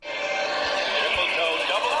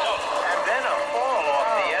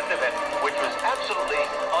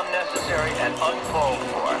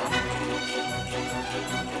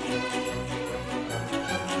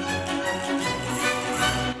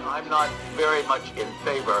very much in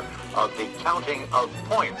favor of the counting of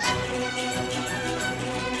points.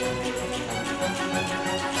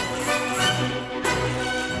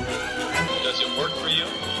 Does it work for you?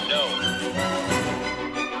 No.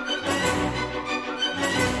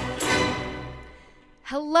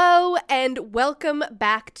 Hello and welcome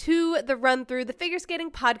back to the Run Through, the figure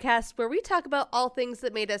skating podcast where we talk about all things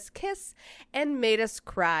that made us kiss and made us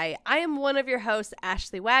cry. I am one of your hosts,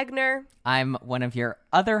 Ashley Wagner. I'm one of your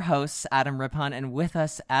other hosts, Adam Rippon, and with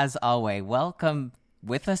us as always, welcome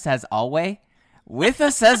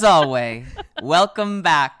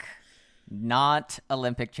back, not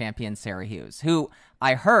Olympic champion Sarah Hughes, who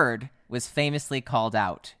I heard was famously called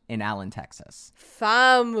out in Allen, Texas.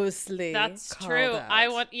 Famously. That's true. I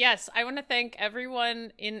want to thank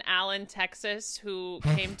everyone in Allen, Texas who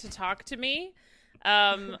came to talk to me.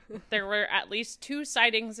 There were at least 2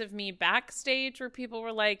 sightings of me backstage where people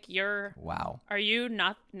were like, are you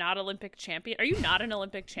not Olympic champion? Are you not an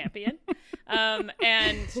Olympic champion? I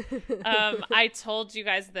told you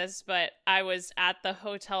guys this, but I was at the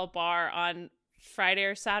hotel bar on Friday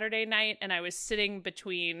or Saturday night, and I was sitting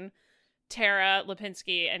between Tara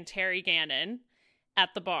Lipinski and Terry Gannon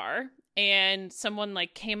at the bar, and someone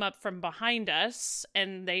came up from behind us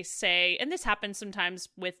and they say, and this happens sometimes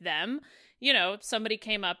with them, somebody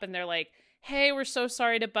came up and they're like, hey, we're so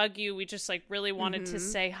sorry to bug you. We just really wanted to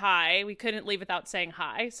say hi. We couldn't leave without saying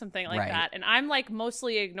hi, something like that. And I'm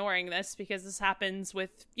mostly ignoring this because this happens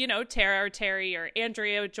with, Tara or Terry or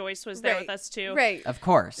Andrea Joyce was there with us too. Right. Of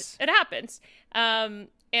course. It happens.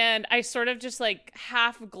 And I sort of just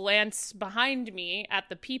half glance behind me at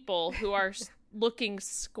the people who are looking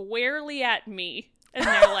squarely at me. And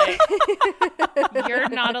they're like, you're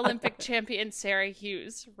not Olympic champion Sarah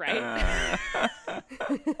Hughes, right?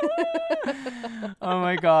 Oh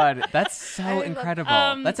my God. That's so incredible.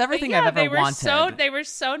 That's everything I've ever wanted. They were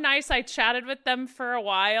so nice. I chatted with them for a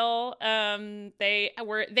while.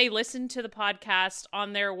 They listened to the podcast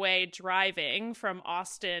on their way driving from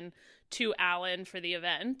Austin to Allen for the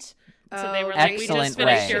event. So they were like, we just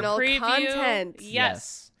finished your preview. Content.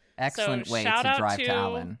 Yes. Excellent way to drive to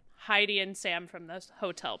Allen. Heidi and Sam from the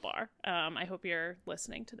hotel bar. I hope you're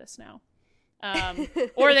listening to this now.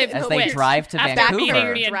 Or they've as quit they drive to after Vancouver.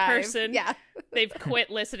 meeting me in person. Yeah. They've quit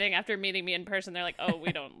listening after meeting me in person. They're like, oh,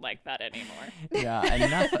 we don't like that anymore.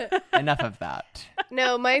 Yeah, enough of that.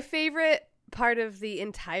 No, my favorite part of the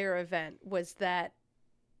entire event was that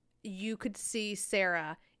you could see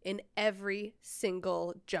Sarah in every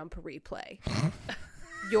single jump replay.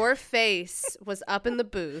 Your face was up in the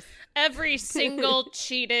booth. Every single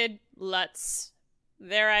cheated Lutz.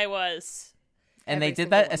 There I was. And they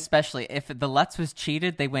did that especially. If the Lutz was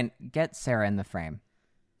cheated, they went, get Sarah in the frame.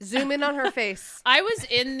 Zoom in on her face. I was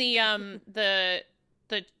in the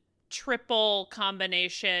triple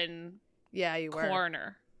combination yeah, you were.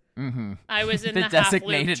 corner. Mm-hmm. I was in The the half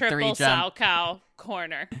designated loop triple 3-jump. Salchow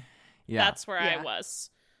corner. Yeah. That's where I was.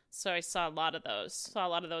 So I saw a lot of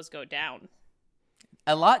those go down.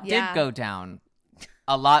 A lot did go down.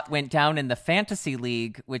 A lot went down in the fantasy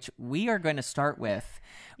league, which we are going to start with.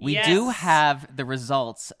 We do have the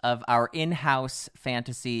results of our in-house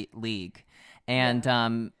fantasy league.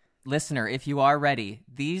 And listener, if you are ready,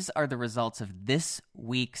 these are the results of this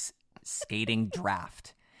week's skating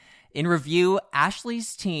draft. In review,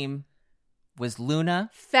 Ashley's team was Luna.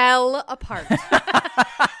 Fell apart.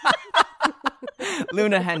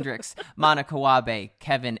 Luna Hendricks, Monica Wabe,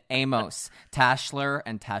 Kevin Amos, Tashler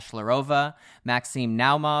and Tashlerova, Maxime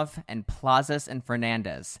Naumov, and Plazas and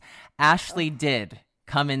Fernandez. Ashley did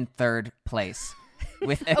come in third place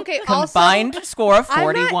with a combined score of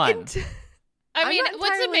 41. I mean,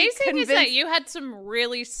 what's amazing is that convinced- you had some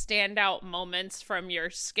really standout moments from your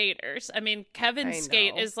skaters. I mean, Kevin's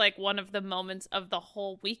skate is one of the moments of the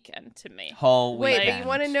whole weekend to me. Wait, but you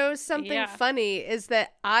want to know something funny is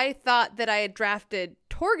that I thought that I had drafted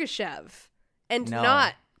Torgashev and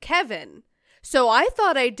not Kevin. So I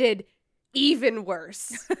thought I did even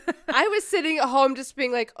worse. I was sitting at home just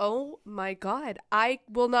being like, oh my God, I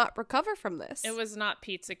will not recover from this. It was not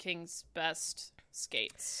Pizza King's best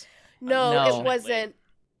skates. No, it wasn't.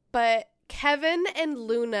 But Kevin and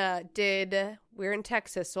Luna did, we're in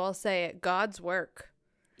Texas, so I'll say it, God's work.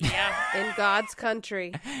 Yeah. In God's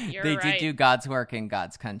country. They did do God's work in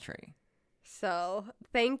God's country. So,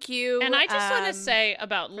 thank you. And I just want to say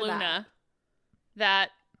about Luna that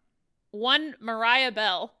one, Mariah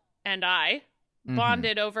Bell and I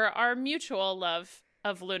bonded over our mutual love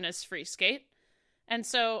of Luna's free skate. And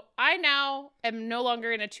so I now am no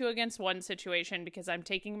longer in a 2-against-1 situation because I'm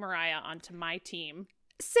taking Mariah onto my team.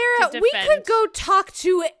 Sarah, we could go talk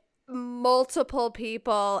to multiple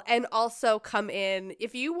people and also come in.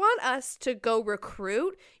 If you want us to go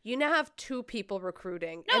recruit, you now have 2 people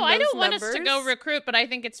recruiting. No, I don't want us to go recruit, but I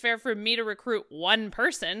think it's fair for me to recruit one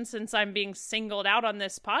person since I'm being singled out on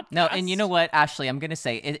this podcast. No, and you know what, Ashley, I'm going to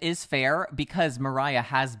say it is fair because Mariah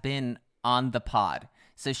has been on the pod.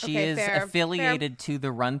 So she is affiliated to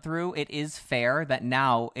the run through. It is fair that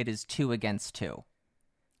now it is 2 against 2.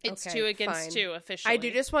 It's 2 against 2 officially. I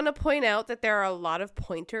do just want to point out that there are a lot of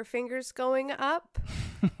pointer fingers going up.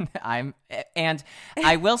 And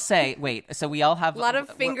I will say, wait, so we all have a lot of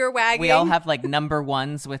finger wagging. We all have like number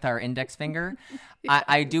ones with our index finger. Yes.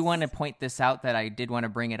 I do want to point this out that I did want to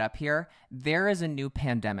bring it up here. There is a new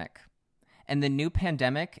pandemic, and the new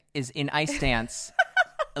pandemic is in ice dance.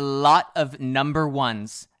 A lot of number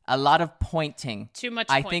ones, a lot of pointing. Too much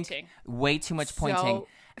pointing. I think way too much pointing.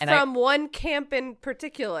 And from one camp in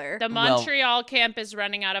particular. The Montreal camp is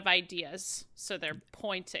running out of ideas, so they're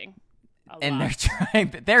pointing a lot. They're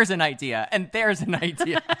trying. There's an idea, and there's an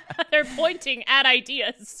idea. They're pointing at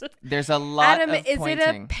ideas. There's a lot Adam, of pointing. is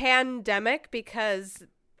it a pandemic because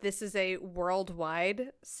this is a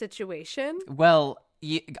worldwide situation? Well,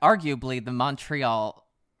 arguably, the Montreal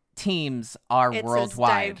teams are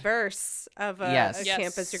worldwide. It's as diverse of a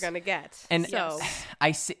camp as you're going to get. And so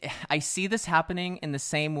I see this happening in the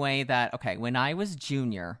same way that, okay, when I was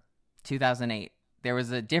junior, 2008, there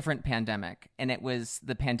was a different pandemic, and it was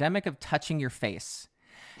the pandemic of touching your face.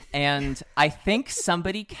 And I think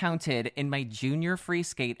somebody counted in my junior free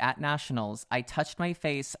skate at Nationals, I touched my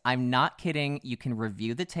face, I'm not kidding, you can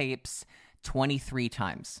review the tapes, 23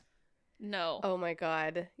 times. No. Oh my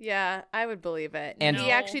God. Yeah, I would believe it. And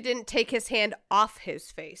he actually didn't take his hand off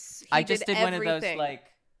his face. I just did one of those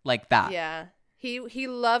like that. Yeah. He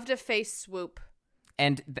loved a face swoop.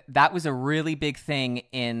 And that was a really big thing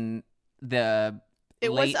in the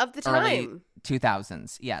was of the time.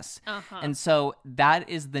 2000s. Yes. And so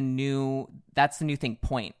that's the new thing,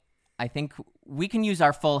 point. I think we can use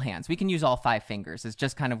our full hands. We can use all 5 fingers. Is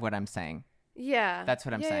just kind of what I'm saying. Yeah. That's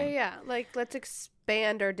what I'm saying. Yeah. Like, let's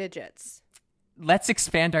expand our digits. Let's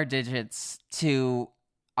expand our digits to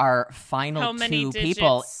our final 2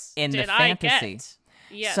 people in the fantasy.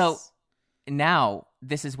 Yes. So now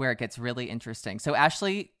this is where it gets really interesting. So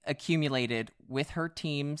Ashley accumulated with her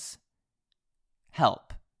team's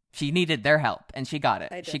help. She needed their help, and she got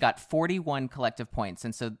it. She got 41 collective points.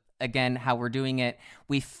 And so again, how we're doing it,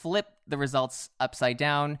 we flip the results upside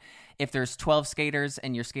down. If there's 12 skaters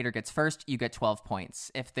and your skater gets first, you get 12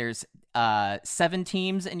 points. If there's 7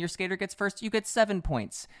 teams and your skater gets first, you get 7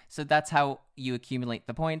 points. So that's how you accumulate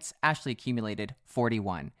the points. Ashley accumulated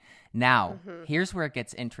 41. Now, here's where it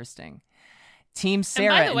gets interesting. Team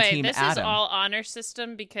Sarah and, by the way, Team Adam. This is all honor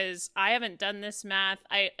system because I haven't done this math.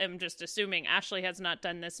 I am just assuming Ashley has not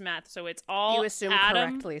done this math. So it's all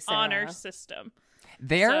Adam correctly, Sarah. Honor system.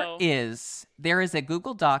 There is a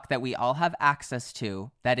Google Doc that we all have access to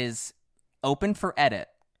that is open for edit,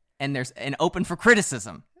 and there's an open for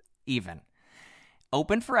criticism, even.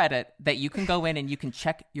 Open for edit that you can go in and you can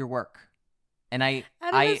check your work. And I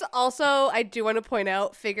do want to point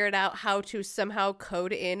out, figured out how to somehow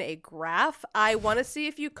code in a graph. I want to see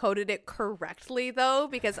if you coded it correctly, though,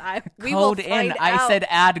 because we will find out. I said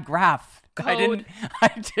add graph. Code.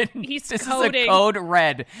 I didn't. He's this coding. Is a code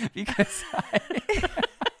red because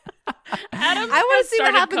Adam, I want to see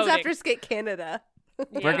what happens after Skate Canada.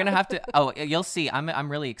 We're gonna have to. Oh, you'll see. I'm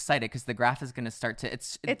really excited because the graph is gonna start to.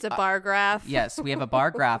 It's a bar graph. Yes, we have a bar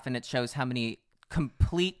graph, and it shows how many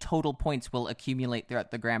complete total points will accumulate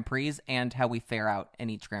throughout the Grand Prix and how we fare out in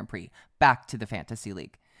each Grand Prix. Back to the Fantasy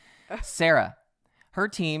League. Sarah, her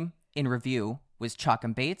team in review was Chalk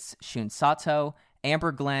and Bates, Shun Sato,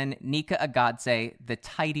 Amber Glenn, Nika Agadze, the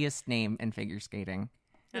tidiest name in figure skating.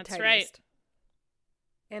 That's right.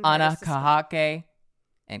 And Anna Kahake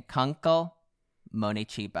and Kunkel Mone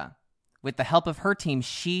Chiba. With the help of her team,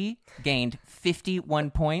 she gained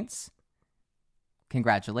 51 points.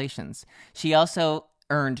 Congratulations. She also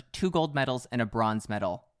earned 2 gold medals and a bronze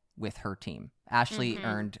medal with her team. Ashley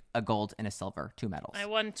earned a gold and a silver, 2 medals. I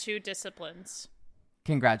won 2 disciplines.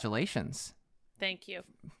 Congratulations. Thank you.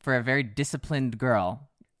 For a very disciplined girl,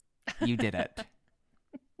 you did it.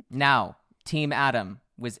 Now, Team Adam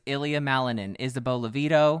was Ilya Malinin, Isabeau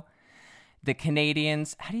Levito, the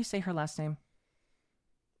Canadians. How do you say her last name?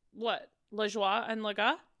 What? Lajoie and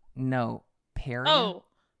Laga? No, Perry. Oh,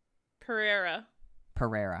 Pereira.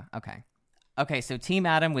 Okay, so Team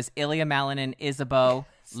Adam was Ilya Malinin, Isabeau,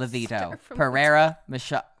 Levito, Pereira,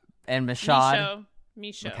 and Michaud.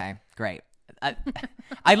 Michaud. Okay, great.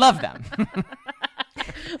 I love them.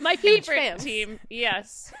 My favorite team.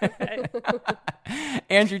 Yes. Okay.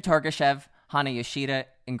 Andrew Torgashev, Hana Yoshida,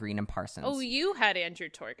 and Green and Parsons. Oh, you had Andrew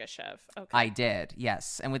Torgashev. Okay. I did,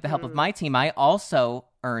 yes. And with the help of my team, I also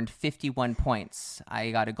earned 51 points.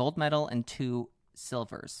 I got a gold medal and 2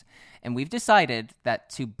 silvers. And we've decided that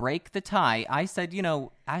to break the tie, I said,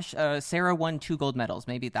 Sarah won 2 gold medals.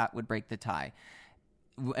 Maybe that would break the tie.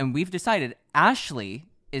 And we've decided Ashley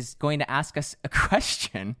is going to ask us a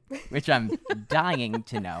question, which I'm dying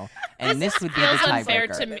to know. And this would be the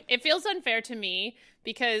tiebreaker. It feels unfair to me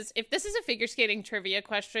because if this is a figure skating trivia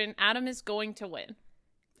question, Adam is going to win.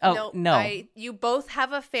 Oh, no. You both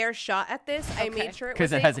have a fair shot at this. Okay. I made sure it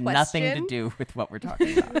was a question. Because it has nothing to do with what we're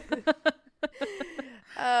talking about.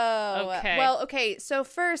 Okay. Well, okay. So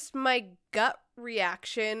first, my gut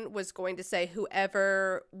reaction was going to say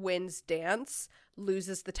whoever wins dance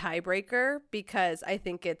loses the tiebreaker because I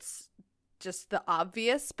think it's just the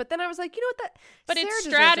obvious. But then I was like, you know what? But Sarah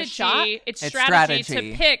it's strategy. It's strategy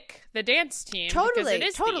to pick the dance team. Totally, it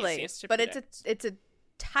is totally. The easiest to but predict. it's a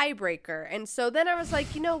tiebreaker, and so then I was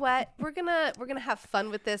like, you know what? We're gonna have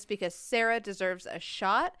fun with this because Sarah deserves a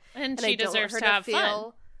shot, and she I don't deserves want to her have feel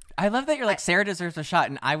fun. I love that you're like, Sarah deserves a shot,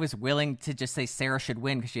 and I was willing to just say Sarah should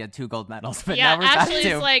win because she had 2 gold medals. But yeah, now we're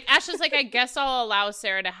Ashley's like, I guess I'll allow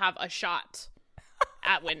Sarah to have a shot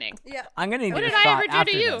at winning. Yeah, I'm gonna need what a did shot I ever do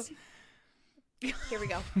after to you? This. Here we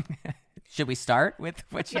go. Should we start with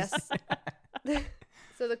what you Yes.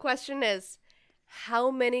 So the question is, how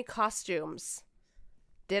many costumes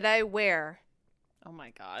did I wear? Oh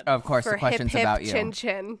my god. Of course, for the question's Hip Hip about you. Chin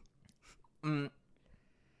Chin.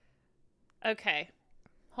 Okay,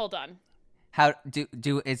 hold on. How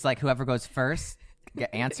do it's like whoever goes first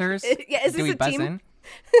get answers? Yeah, is do this we a buzz team? in?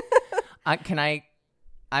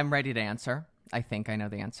 I'm ready to answer. I think I know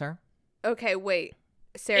the answer. Okay, wait.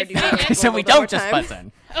 Sarah, If do you we want to answer- go So a we little don't more just time? buzz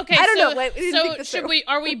in. Okay, I don't so, know. Wait, we didn't think this should through. we?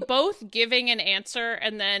 Are we both giving an answer,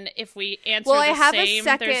 and then if we answer Well, the I have same, a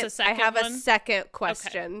second. there's a second I have one? a second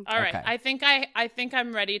question. Okay. All right. Okay. I think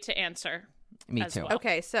I'm ready to answer. Me as too. well.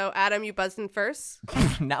 Okay, so Adam, you buzzed in first.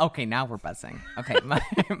 Now we're buzzing. Okay,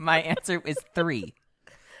 my answer is 3.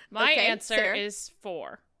 My Okay, answer Sarah? is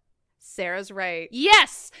 4. Sarah's right.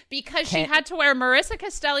 Yes, because she Can't- had to wear Marissa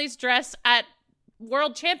Castelli's dress at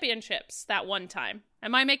World Championships that one time.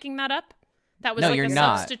 Am I making that up? That was No, like you're a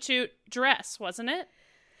not. substitute dress, wasn't it?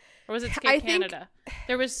 Or was it I Skate think- Canada?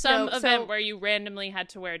 There was some No, so- event where you randomly had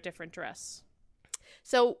to wear a different dress.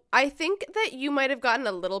 So I think that you might have gotten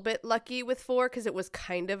a little bit lucky with 4 because it was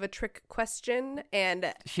kind of a trick question.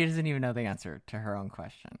 And She doesn't even know the answer to her own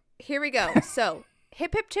question. here we go. So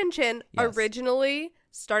Hip Hip Chin Chin Yes. originally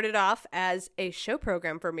started off as a show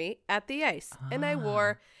program for me at the Ice. And I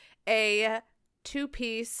wore a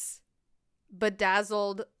 2-piece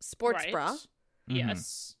bedazzled sports Right? bra.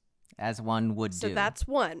 Yes. As one would So do. that's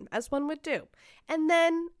one, as one would do. And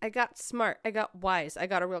then I got smart. I got wise. I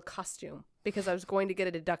got a real costume because I was going to get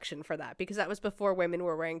a deduction for that because that was before women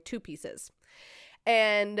were wearing 2 pieces.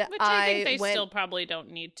 And Which I think they went, still probably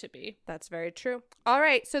don't need to be. That's very true. All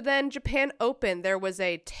right. So then Japan Open, there was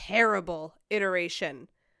a terrible iteration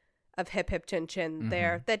of Hip Hip Chin Chin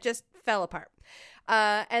there that just fell apart.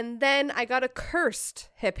 And then I got a cursed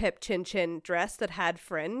Hip Hip Chin Chin dress that had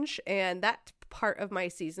fringe, and that part of my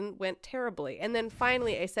season went terribly. And then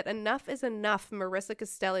finally I said, enough is enough, Marissa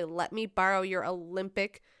Castelli. Let me borrow your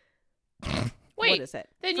Olympic. Wait, what is it?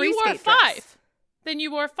 Then Free you wore skate dress. 5. Then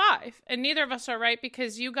you wore 5. And neither of us are right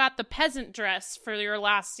because you got the peasant dress for your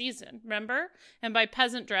last season, remember? And by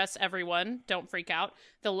peasant dress, everyone, don't freak out.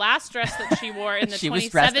 The last dress that she wore in the She was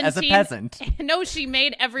 2017 dressed as a peasant. No, she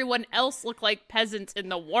made everyone else look like peasants in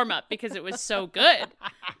the warm-up because it was so good.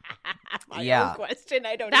 Yeah. Question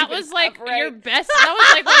I don't That even was like have right. your best. That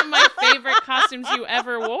was like one of my favorite costumes you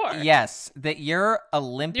ever wore. Yes, that your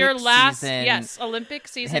Olympic Your last, season. yes, Olympic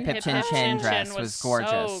season Hip Hip Chin Chin dress was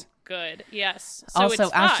gorgeous. So good. Yes. So Also,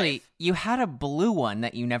 it's 5. Ashley, you had a blue one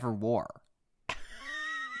that you never wore.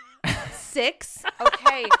 6.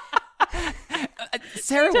 Okay.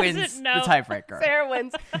 Sarah doesn't wins know. the tiebreaker. Sarah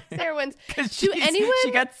wins. Sarah wins. 'Cause To anyone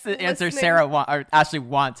she gets the answer listening- or Ashley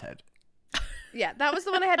wanted. Yeah, that was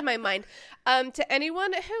the one I had in my mind. To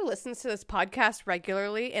anyone who listens to this podcast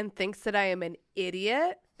regularly and thinks that I am an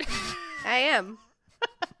idiot, I am.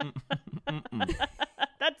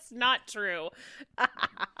 That's not true.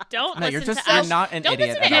 Don't No, listen you're just to you're not an Don't idiot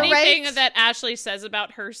listen to at all. anything Right. that Ashley says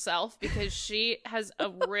about herself because she has a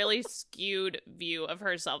really skewed view of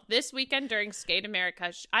herself. This weekend during Skate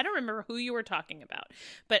America, I don't remember who you were talking about,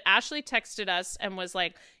 but Ashley texted us and was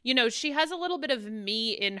like, you know, she has a little bit of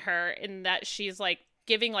me in her in that she's like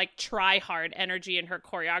giving like try hard energy in her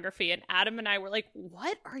choreography. And Adam and I were like,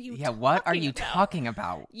 what are you What are you about? talking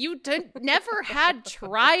about? You never had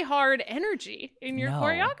try hard energy in your No.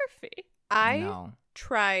 choreography. I No.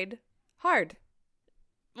 tried hard.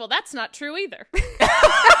 Well, that's not true either.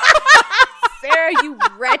 Sarah, you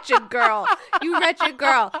wretched girl. You wretched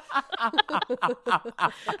girl.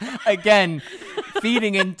 Again,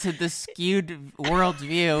 feeding into the skewed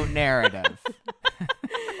worldview narrative.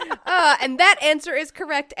 And that answer is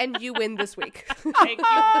correct, and you win this week. Thank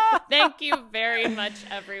you. Thank you very much,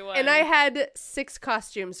 everyone. And I had 6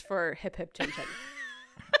 costumes for Hip Hip Chin Chin.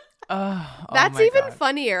 That's my even God.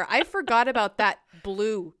 funnier. I forgot about that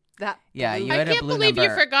blue. Yeah, blue. you I had a can't blue believe you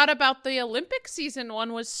number. forgot about the Olympic season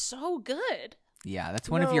one was so good. Yeah, that's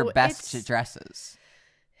one of No, your best it's- dresses.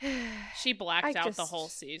 She blacked out the just- whole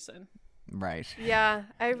season. Right. Yeah,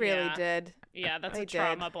 I really Yeah. did. Yeah, that's I a did.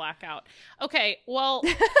 trauma blackout. Okay, well,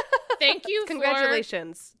 thank you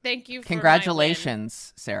Congratulations. Thank you for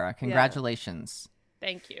Congratulations, Sarah. Congratulations. my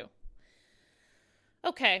win. Thank you.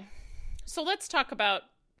 Okay, so let's talk about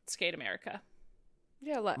Skate America.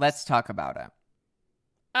 Yeah, Let's talk about it.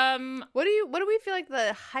 What do we feel like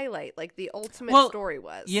the highlight, like the ultimate story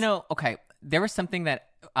was? You know, okay, there was something that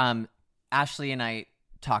Ashley and I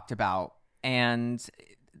talked about, and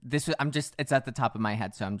this was, it's at the top of my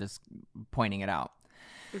head, so I'm just pointing it out.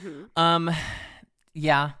 Mm-hmm.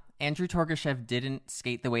 Yeah, Andrew Torgashev didn't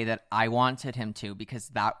skate the way that I wanted him to, because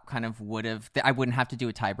that kind of I wouldn't have to do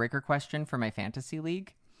a tiebreaker question for my fantasy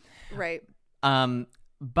league. Right.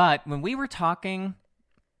 But when we were talking,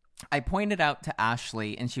 I pointed out to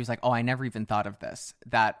Ashley, and she was like, oh, I never even thought of this,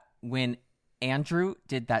 that when Andrew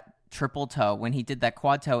did that triple toe, when he did that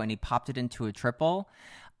quad toe and he popped it into a triple,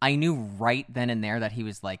 I knew right then and there that he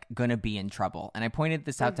was like gonna be in trouble. And I pointed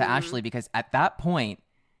this out to Ashley because at that point,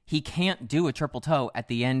 he can't do a triple toe at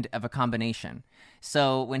the end of a combination.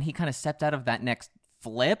 So when he kind of stepped out of that next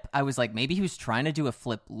flip, I was like, maybe he was trying to do a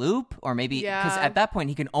flip loop, or maybe because at that point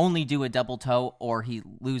he can only do a double toe or he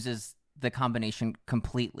loses the combination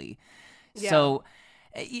completely. Yeah. So,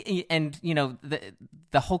 and you know,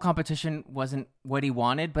 the whole competition wasn't what he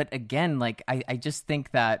wanted, but again, like I just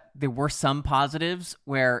think that there were some positives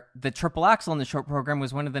where the triple axel in the short program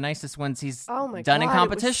was one of the nicest ones he's done in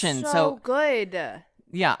competition. It was so good.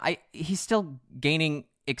 Yeah, he's still gaining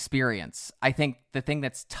experience. I think the thing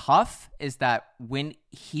that's tough is that when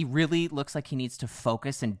he really looks like he needs to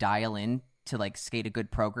focus and dial in to like skate a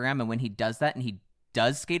good program, and when he does that and he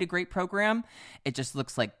does skate a great program, it just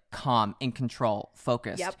looks like calm, in control,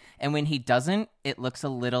 focused. Yep. And when he doesn't, it looks a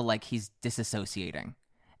little like he's disassociating.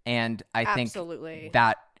 And I think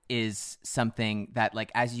that is something that, like,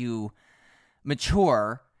 as you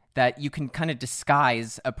mature, that you can kind of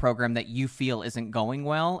disguise a program that you feel isn't going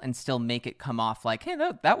well and still make it come off like, hey,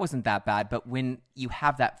 no, that wasn't that bad. But when you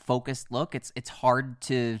have that focused look, it's hard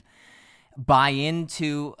to buy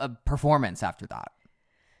into a performance after that.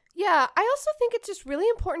 Yeah, I also think it's just really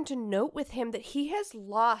important to note with him that he has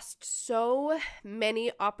lost so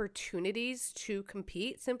many opportunities to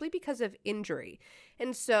compete simply because of injury.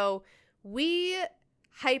 And so we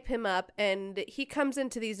hype him up, and he comes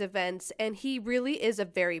into these events, and he really is a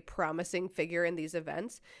very promising figure in these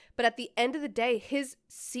events. But at the end of the day, his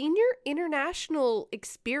senior international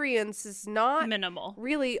experience is not minimal.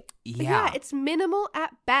 Really, yeah, it's minimal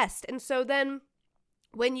at best. And so then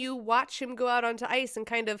when you watch him go out onto ice and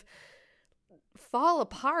kind of fall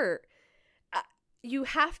apart, you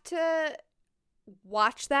have to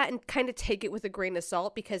watch that and kind of take it with a grain of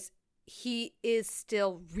salt, because he is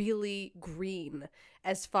still really green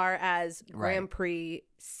as far as Grand Prix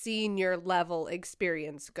senior level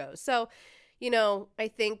experience goes. So, you know, I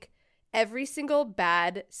think every single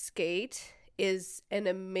bad skate is an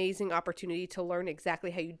amazing opportunity to learn exactly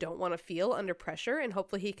how you don't want to feel under pressure. And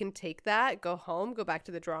hopefully he can take that, go home, go back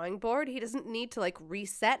to the drawing board. He doesn't need to like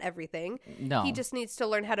reset everything. No. He just needs to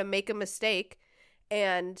learn how to make a mistake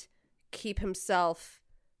and keep himself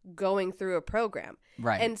going through a program.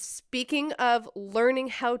 Right. And speaking of learning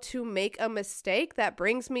how to make a mistake, that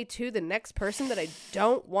brings me to the next person that I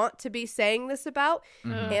don't want to be saying this about.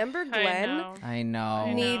 Amber Glenn I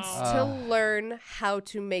know. needs to learn how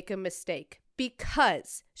to make a mistake,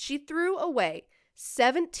 because she threw away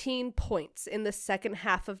 17 points in the second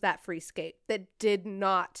half of that free skate that did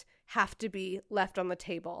not have to be left on the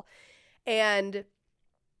table. And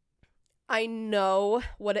I know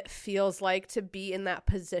what it feels like to be in that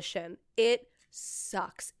position. It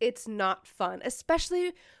sucks. It's not fun,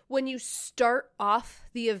 especially when you start off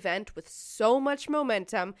the event with so much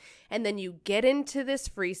momentum and then you get into this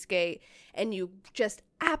free skate and you just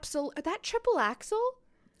that triple axel.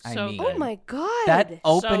 Oh my God. That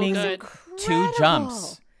opening so two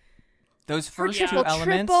jumps. Those first two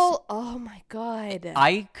elements. Triple, oh my God.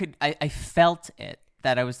 I felt it,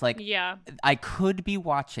 that I was like, yeah, I could be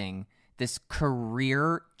watching this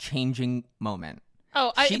career-changing moment.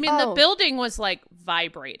 Oh, I mean, the building was like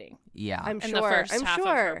vibrating. Yeah. I'm sure. In the first I'm half sure.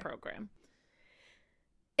 of her program.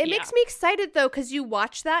 It makes me excited, though, because you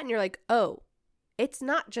watch that and you're like, oh, it's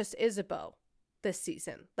not just Isabeau this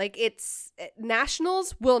season. Like,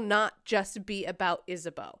 Nationals will not just be about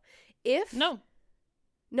Isabeau.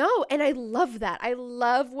 No, and I love that. I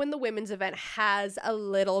love when the women's event has a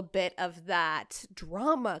little bit of that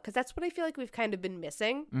drama, because that's what I feel like we've kind of been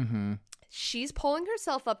missing. Mm-hmm. She's pulling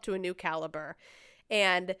herself up to a new caliber,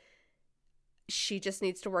 and she just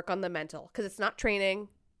needs to work on the mental, because it's not training.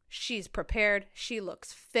 She's prepared. She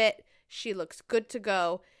looks fit. She looks good to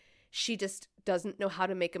go. She just doesn't know how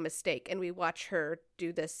to make a mistake, and we watch her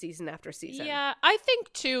do this season after season. Yeah, I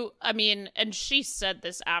think too, I mean, and she said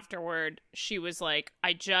this afterward, she was like,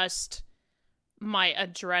 my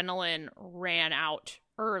adrenaline ran out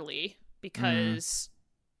early because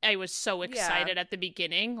I was so excited at the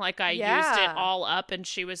beginning. Like, I used it all up, and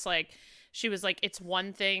she was like, it's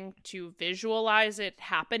one thing to visualize it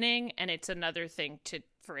happening, and it's another thing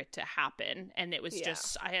for it to happen. And it was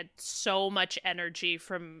just, I had so much energy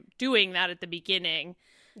from doing that at the beginning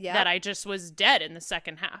that I just was dead in the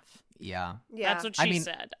second half. Yeah. That's what she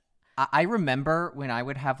said. I remember when I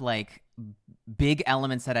would have like big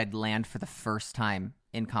elements that I'd land for the first time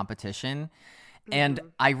in competition. And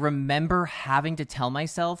I remember having to tell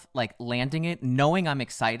myself, like, landing it, knowing I'm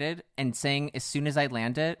excited, and saying as soon as I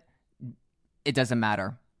land it, it doesn't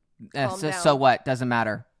matter. So what? Doesn't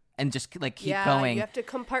matter. And just like keep going. You have to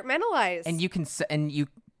compartmentalize, and you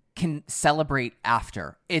can celebrate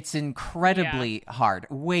after. It's incredibly hard.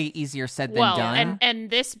 Way easier said than done.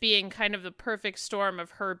 And this being kind of the perfect storm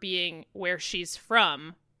of her being where she's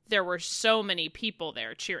from, there were so many people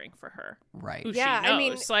there cheering for her. Right. Who she knows. I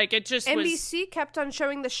mean, like, it just NBC kept on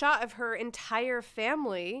showing the shot of her entire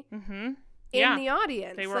family in the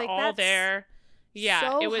audience. They were all there. Yeah,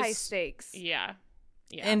 so it was high stakes. Yeah.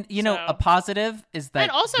 And, you know, a positive is that...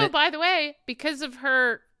 And also, by the way, because of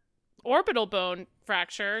her orbital bone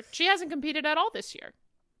fracture, she hasn't competed at all this year.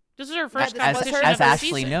 This is her first competition of the season. As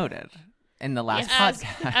Ashley noted in the last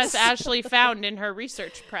podcast. As Ashley found in her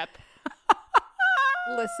research prep.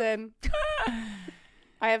 Listen,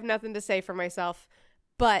 I have nothing to say for myself,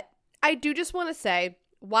 but I do just want to say,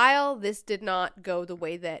 while this did not go the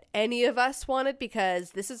way that any of us wanted,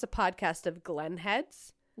 because this is a podcast of Glen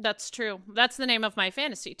heads. That's true. That's the name of my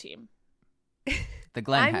fantasy team. The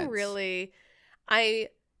Glen heads. I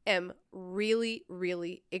am really,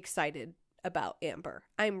 really excited about Amber.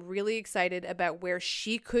 I'm really excited about where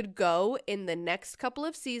she could go in the next couple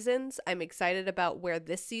of seasons. I'm excited about where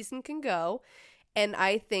this season can go. And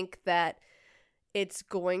I think that it's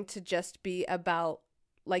going to just be about,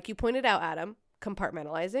 like you pointed out, Adam,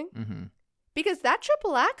 compartmentalizing. Mm-hmm. Because that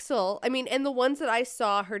triple axel, I mean, and the ones that I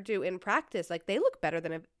saw her do in practice, like, they look better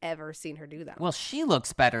than I've ever seen her do them. Well, she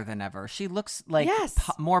looks better than ever. She looks like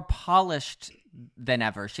more polished than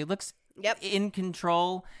ever. She looks in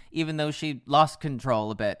control, even though she lost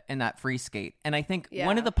control a bit in that free skate. And I think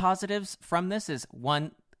one of the positives from this is,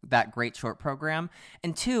 one, that great short program,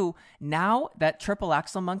 and two, now that triple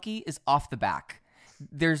axel monkey is off the back.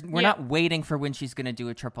 We're not waiting for when she's going to do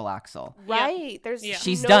a triple axel. Right. There's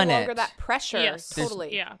she's no done longer it. that pressure. Yes.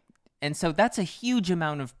 Totally. Yeah. And so that's a huge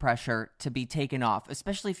amount of pressure to be taken off,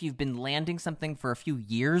 especially if you've been landing something for a few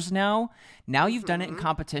years now. Now you've done it in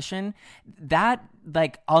competition. That,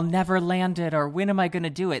 like, I'll never land it, or when am I going to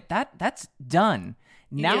do it? That's done.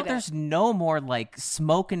 Now there's no more, like,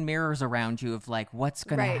 smoke and mirrors around you of, like, what's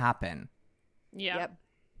going to happen. Yeah. Yep.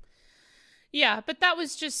 Yeah, but that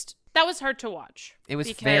was hard to watch. It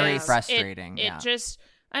was very frustrating. It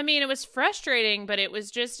was frustrating, but I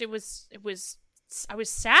was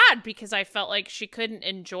sad because I felt like she couldn't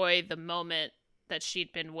enjoy the moment that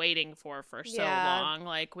she'd been waiting for so long.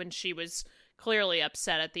 Like, when she was clearly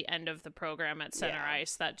upset at the end of the program at Center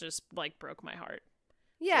Ice, that just, like, broke my heart.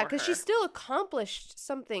 Yeah, because she still accomplished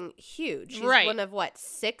something huge. She's one of,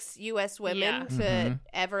 6 U.S. women to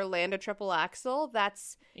ever land a triple axel.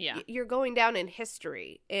 That's, you're going down in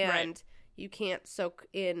history, and you can't soak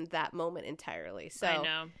in that moment entirely. So I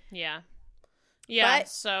know. Yeah. Yeah, but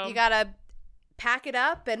so you got to pack it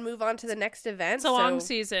up and move on to the next event. It's a long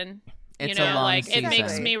season. It's a long season. It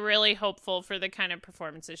makes me really hopeful for the kind of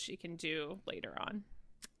performances she can do later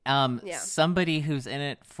on. Somebody who's in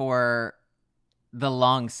it for the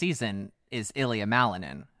long season is Ilya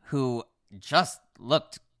Malinin, who just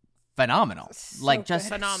looked phenomenal.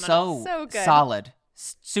 So good. Solid.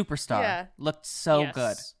 Superstar. Yeah. Looked so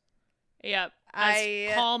good. Yep.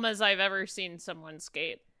 As calm as I've ever seen someone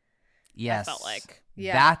skate. Yes. I felt like.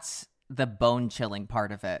 Yeah. That's the bone chilling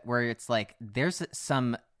part of it, where it's like there's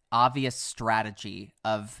some obvious strategy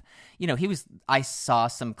of, I saw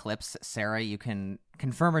some clips, Sarah, you can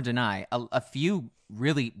confirm or deny, a few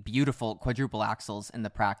really beautiful quadruple axels in the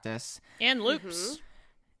practice. And loops.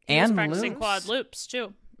 Mm-hmm. He was practicing quad loops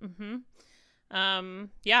too. Mm-hmm.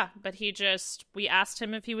 But we asked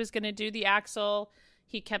him if he was going to do the axel.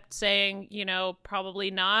 He kept saying,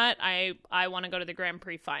 probably not. I want to go to the Grand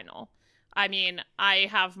Prix final. I mean, I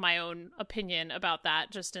have my own opinion about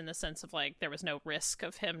that, just in the sense of, like, there was no risk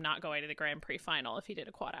of him not going to the Grand Prix final if he did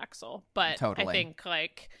a quad axel. But totally. I think,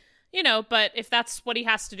 like, but if that's what he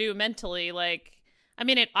has to do mentally, like, I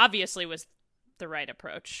mean, it obviously was the right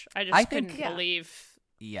approach. I couldn't believe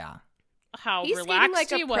how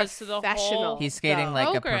relaxed he was to the whole He's skating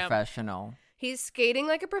like a professional. He's skating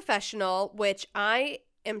like a professional, which I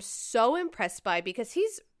am so impressed by, because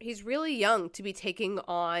he's really young to be taking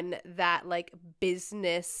on that, like,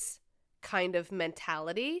 business kind of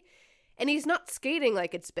mentality. And he's not skating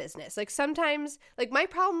like it's business. Like, sometimes, like, my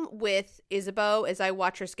problem with Isabeau is I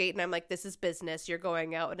watch her skate and I'm like, this is business. You're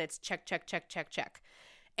going out and it's check, check, check, check, check.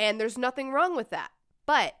 And there's nothing wrong with that.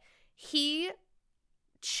 But he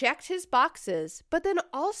checked his boxes, but then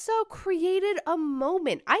also created a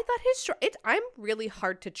moment. I thought I'm really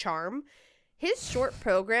hard to charm. His short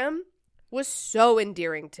program was so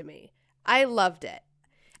endearing to me. I loved it.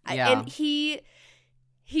 Yeah. And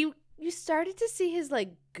you started to see his,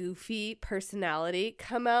 like, goofy personality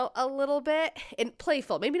come out a little bit, and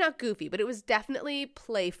playful. Maybe not goofy, but it was definitely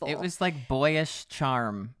playful. It was like boyish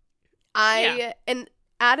charm. And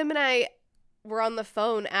Adam and I were on the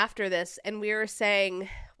phone after this, and we were saying,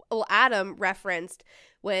 well, Adam referenced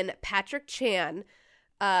when Patrick Chan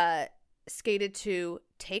skated to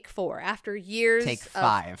take 4 after years. Take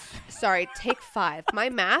 5. Take 5. My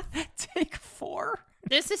math. Take 4.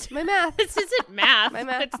 This is my math. This isn't math. My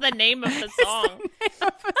math. It's the name of the song.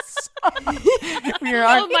 We're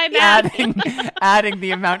adding the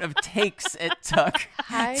amount of takes it took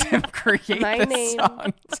to create my name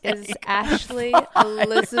song. Is Ashley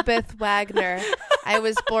Elizabeth Wagner. I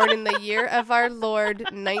was born in the year of our Lord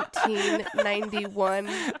 1991.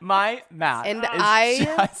 My math. And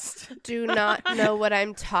I do not know what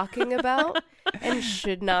I'm talking about and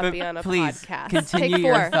should not be on a podcast. Continue take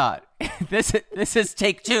 4. Your thought. This is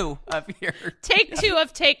take 2 of your take 2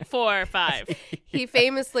 of take 4 or 5. He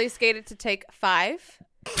famously skated to take 5,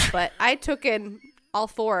 but I took in all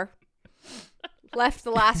 4. Left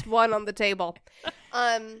the last one on the table.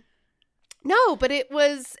 No, but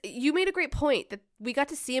you made a great point that we got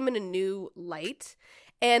to see him in a new light.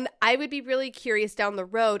 And I would be really curious down the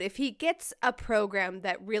road if he gets a program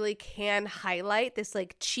that really can highlight this,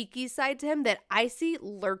 like, cheeky side to him that I see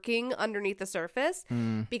lurking underneath the surface,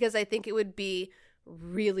 because I think it would be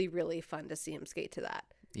really, really fun to see him skate to that.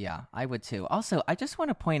 Yeah, I would too. Also, I just want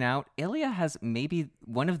to point out, Ilya has maybe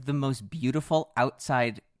one of the most beautiful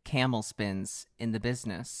outside camel spins in the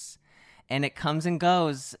business. And it comes and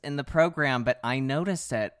goes in the program, but I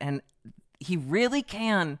noticed it. And he really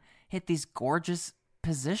can hit these gorgeous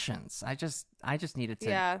positions. I just needed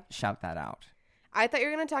to shout that out. I thought you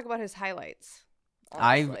were going to talk about his highlights.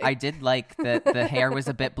 I did like that the hair was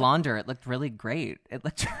a bit blonder. It looked really great. It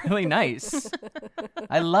looked really nice.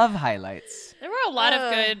 I love highlights. There were a lot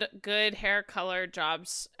of good hair color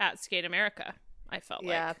jobs at Skate America, I felt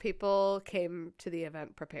like. Yeah, people came to the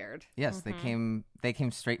event prepared. Yes, they came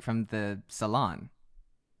straight from the salon,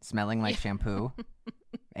 smelling like shampoo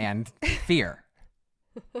and fear.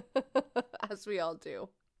 As we all do.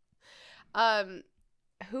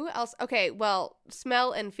 Who else? Okay, well,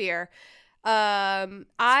 smell and fear.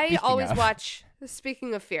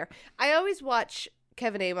 Speaking of fear, I always watch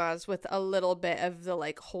Kevin Amos with a little bit of the,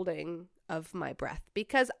 like, holding of my breath,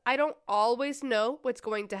 because I don't always know what's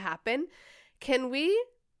going to happen. Can we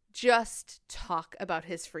just talk about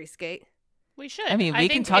his free skate? We should. I mean, we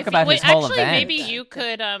can talk about his whole event. Maybe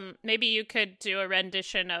you could do a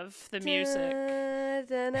rendition of the music.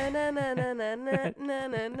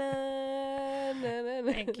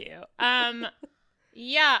 Thank you.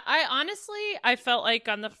 Yeah, I felt like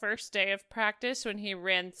on the first day of practice when he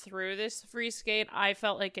ran through this free skate, I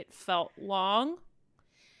felt like it felt long.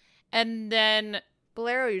 And then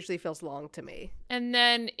Bolero usually feels long to me. And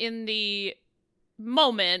then in the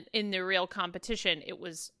moment, in the real competition, it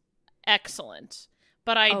was excellent.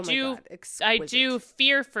 But I do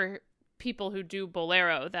fear for people who do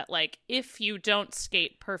Bolero that, like, if you don't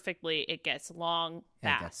skate perfectly, it gets long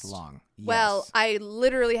fast. It gets long. Yes. Well, I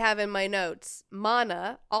literally have in my notes,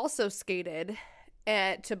 Mana also skated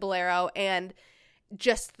to Bolero, and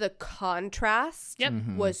just the contrast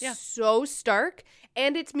was so stark.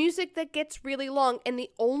 And it's music that gets really long. And the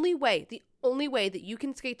only way only way that you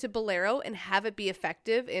can skate to Bolero and have it be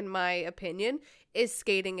effective, in my opinion, is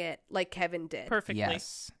skating it like Kevin did. Perfectly.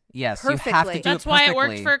 Yes. Yes, Perfectly. you have to do That's it why perfectly. it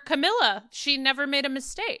worked for Camilla. She never made a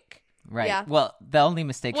mistake. Right. Yeah. Well, the only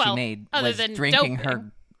mistake she made other was than drinking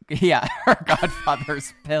doping. her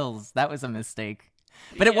godfather's pills. That was a mistake.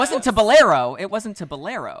 But it wasn't to Bolero. It wasn't to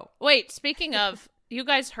Bolero. Wait, speaking of, you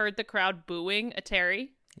guys heard the crowd booing a Terry?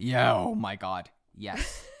 Yeah. Oh my God.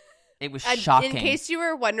 Yes. It was shocking. In case you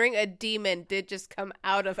were wondering, a demon did just come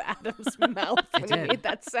out of Adam's mouth when he did. made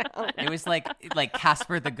that sound. It was like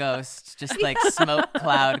Casper the Ghost, just like smoke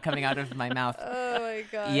cloud coming out of my mouth. Oh my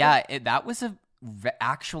God. Yeah, that was a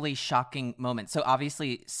actually shocking moment. So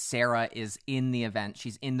obviously Sarah is in the event.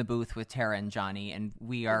 She's in the booth with Tara and Johnny, and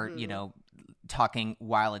we are, you know, talking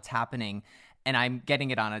while it's happening, and I'm getting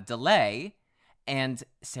it on a delay. And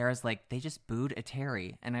Sarah's like, they just booed a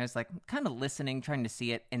Terry. And I was like, kind of listening, trying to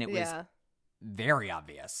see it. And it was very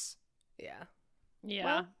obvious. Yeah. Yeah.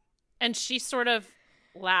 Well, and she sort of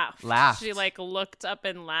laughed. She like looked up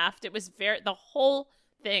and laughed. It was the whole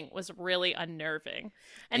thing was really unnerving.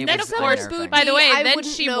 And then, of course, by the way, then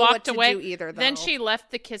she walked away. Either, then she left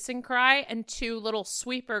the kiss and cry, and 2 little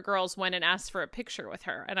sweeper girls went and asked for a picture with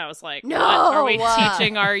her. And I was like, no, what are we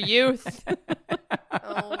teaching our youth?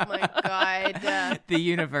 Oh my God. The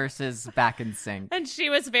universe is back in sync. And she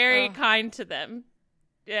was very kind to them.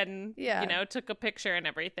 And, you know, took a picture and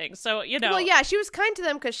everything. So, you know. Well, yeah, she was kind to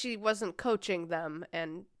them because she wasn't coaching them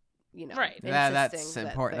and, you know, right. That's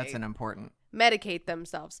important. That's an important. Medicate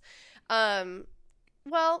themselves.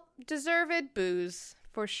 Well, deserved boos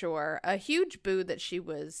for sure. A huge boo that she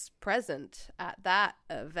was present at that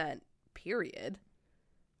event, period.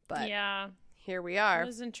 But yeah, here we are. It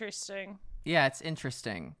was interesting. Yeah, it's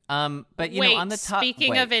interesting. But you know, on the top.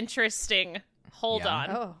 Speaking of interesting, hold on.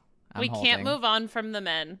 Oh, we can't move on from the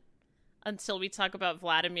men until we talk about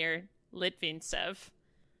Vladimir Litvintsev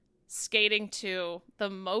skating to the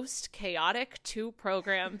most chaotic 2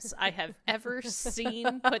 programs I have ever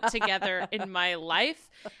seen put together in my life.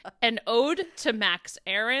 An ode to Max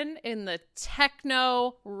Aaron in the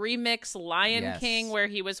techno remix Lion King, where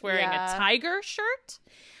he was wearing a tiger shirt.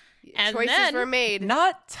 And choices were made.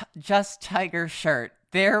 Not just tiger shirt.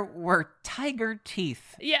 There were tiger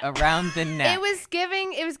teeth around the neck. It was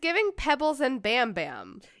giving Pebbles and Bam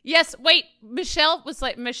Bam. Yes, wait. Michelle,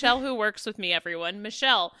 who works with me, everyone.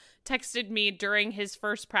 Michelle texted me during his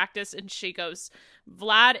first practice, and she goes,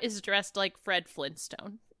 Vlad is dressed like Fred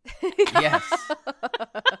Flintstone. Yes.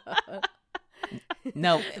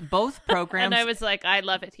 No, both programs. And I was like, I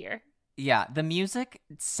love it here. Yeah, the music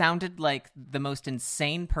sounded like the most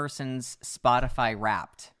insane person's Spotify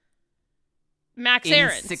Wrapped. Max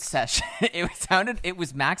Aaron's. In succession. It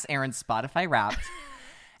was Max Aaron's Spotify Wrapped.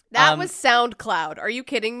 That was SoundCloud. Are you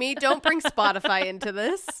kidding me? Don't bring Spotify into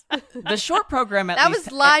this. The short program that was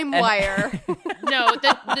LimeWire. No,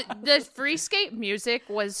 the free skate music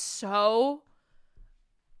was so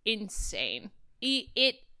insane. He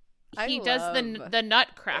does the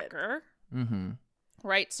Nutcracker. Mm-hmm.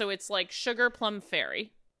 Right, so it's like Sugar Plum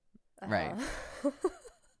Fairy. Right.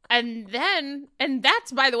 And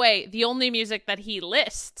that's, by the way, the only music that he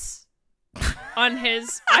lists on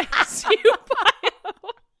his ICU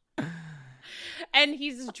bio. And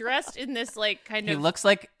he's dressed in this, like, kind of... He looks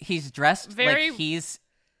like he's dressed like he's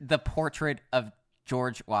the portrait of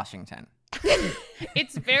George Washington.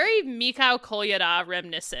 It's very Mikhail Kolyada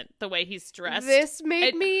reminiscent, the way he's dressed. This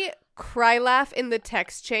made me cry laugh in the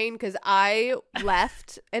text chain because I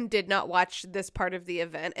left and did not watch this part of the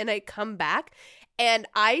event. And I come back and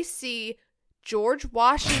I see George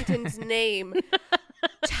Washington's name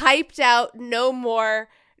typed out no more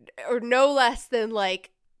or no less than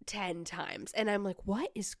like 10 times. And I'm like, what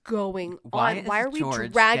is going on? Why are we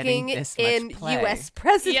George dragging in U.S.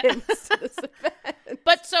 presidents to this event?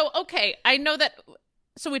 But so, okay, I know that.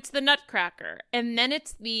 So it's the Nutcracker. And then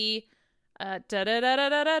it's the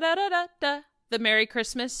the Merry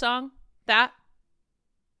Christmas song.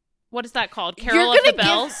 What is that called? Carol of the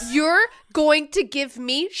Bells? You're going to give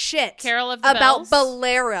me shit Carol of the about Bells?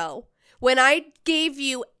 Bolero when I gave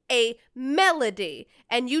you a melody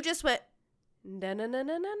and you just went da na na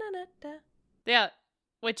na na na da. Yeah,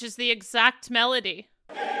 which is the exact melody.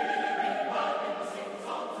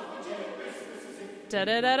 Da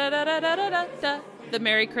da da da da da da da da. The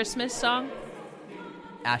Merry Christmas song.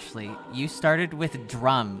 Ashley, you started with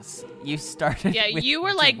drums. You started with you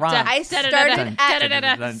were like drums. I started at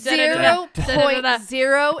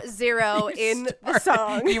 0.00 in the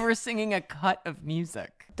song. You were singing a cut of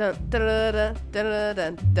music. Not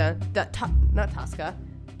Tosca.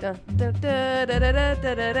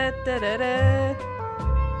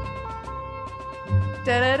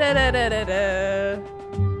 Da-da-da-da-da-da.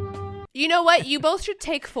 You know what? You both should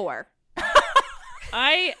take 4.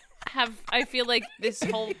 I feel like this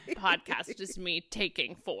whole podcast is me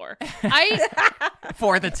taking 4.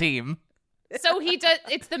 For the team. So he does.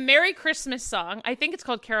 It's the Merry Christmas song. I think it's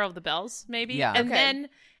called "Carol of the Bells," maybe. Yeah.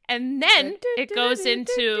 And then it goes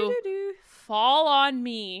into "Fall on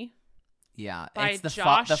Me." Yeah, by it's the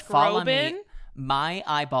Josh Fall on Groban. Me. My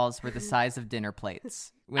eyeballs were the size of dinner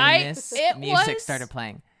plates when this music started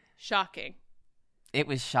playing. Shocking. It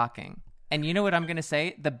was shocking. And you know what I'm going to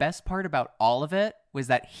say? The best part about all of it was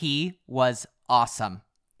that he was awesome.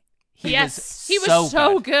 He was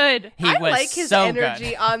so good. I like his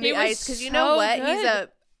energy on the ice because you know what? Good. He's a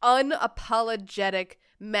unapologetic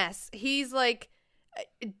mess. He's like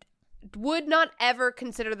would not ever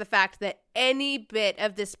consider the fact that any bit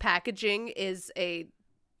of this packaging is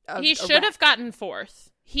he should have gotten 4th.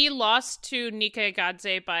 He lost to Nika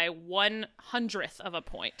Gadze by 1/100th of a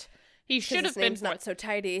point. He should have been 4th. Not so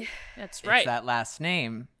tidy. That's right. It's that last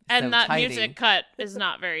name. And so that tidy. music cut is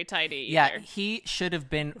not very tidy either. Yeah, he should have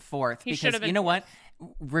been 4th because you know what?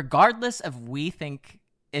 Regardless of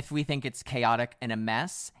if we think it's chaotic and a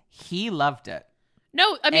mess, he loved it.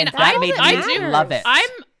 No, I mean I do love it.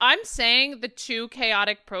 I'm saying the 2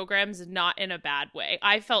 chaotic programs not in a bad way.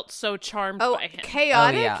 I felt so charmed by him.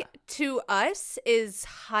 Chaotic to us is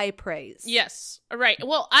high praise. Yes, right.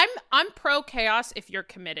 Well, I'm pro chaos if you're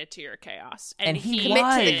committed to your chaos, and he commit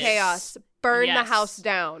to the chaos, burn the house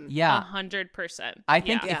down. Yeah, 100%. I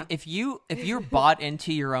think if you're bought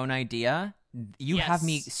into your own idea, you have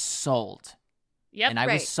me sold. Yep. And I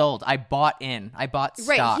was sold. I bought in. I bought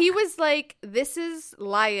stock. Right. He was like, this is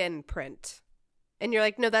lion print. And you're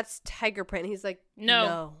like, no, that's tiger print. He's like,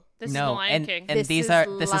 no. This is the Lion King. And this is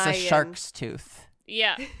a shark's tooth.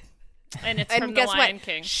 Yeah. And it's from the Lion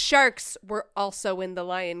King. Sharks were also in the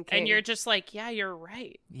Lion King. And you're just like, yeah, you're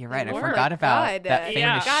right. You're right. I forgot about that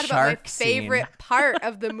famous shark scene. My favorite part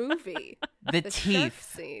of the movie. The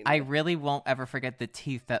teeth. I really won't ever forget the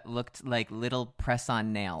teeth that looked like little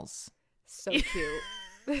press-on nails. So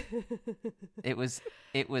cute. It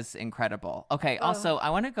was incredible. Okay, also, I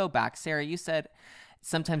want to go back. Sarah, you said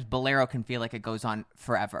sometimes Bolero can feel like it goes on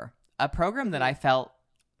forever. A program that I felt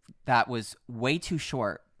that was way too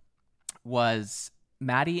short was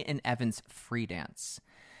Maddie and Evan's free dance.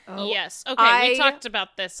 Oh, yes. Okay, we talked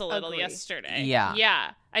about this a little yesterday. Yeah.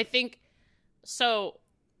 Yeah. I think, so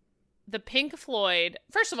the Pink Floyd,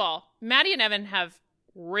 first of all, Maddie and Evan have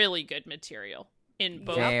really good material in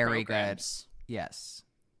both Very programs. Good. Yes.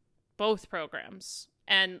 Both programs.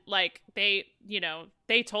 And like they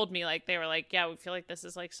told me like they were like, yeah, we feel like this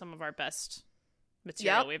is like some of our best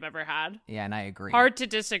material we've ever had. Yeah, and I agree. Hard to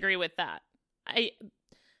disagree with that.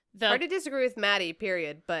 Hard to disagree with Maddie,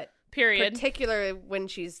 period. Particularly when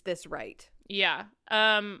she's this right. Yeah.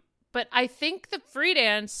 But I think the free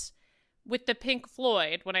dance with the Pink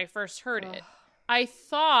Floyd, when I first heard it, I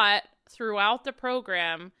thought throughout the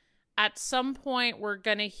program at some point we're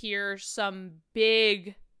gonna hear some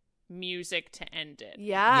big music to end it.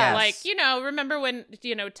 Yeah. Like, remember when,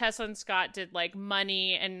 Tessa and Scott did like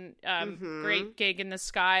Money and Great Gig in the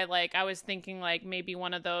Sky? Like I was thinking like maybe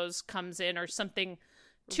one of those comes in or something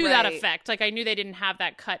to that effect. Like I knew they didn't have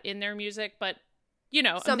that cut in their music, but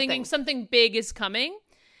I'm thinking something big is coming.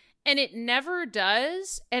 And it never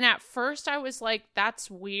does. And at first I was like, that's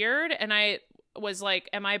weird. And I was like,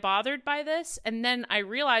 am I bothered by this? And then I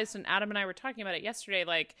realized, and Adam and I were talking about it yesterday,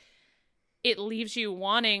 like it leaves you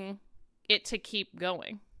wanting it to keep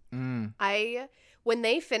going. When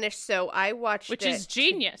they finished, so I watched Which is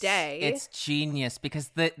genius. Today. It's genius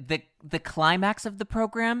because the climax of the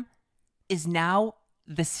program is now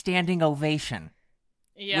the standing ovation.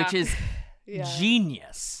 Yeah. Which is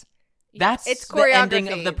genius. That's it's the choreography. ending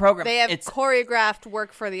of the program. They have choreographed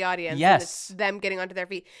work for the audience. Yes. And it's them getting onto their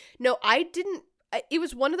feet. No, I didn't. It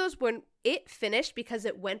was one of those when it finished because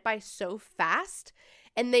it went by so fast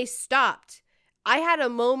and they stopped. I had a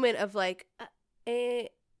moment of like, oh,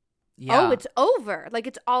 it's over. Like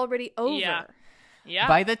it's already over. Yeah. Yeah.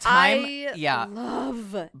 By the time, I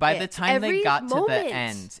love By the time Every they got moment.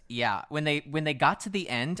 to the end, when they got to the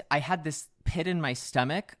end, I had this pit in my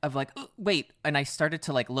stomach of like, wait, and I started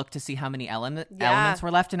to like look to see how many elements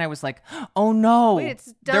were left, and I was like, oh no, wait,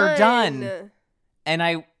 it's done. They're done, and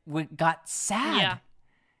I got sad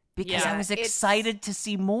because I was excited to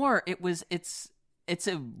see more. It's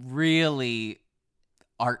a really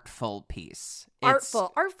artful piece.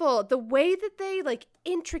 Artful. The way that they like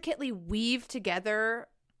intricately weave together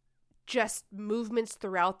just movements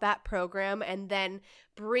throughout that program and then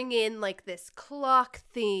bring in like this clock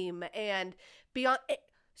theme and beyond.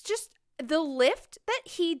 It's just the lift that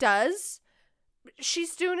he does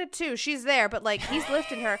she's doing it too. She's there, but like he's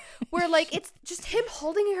lifting her. Where like it's just him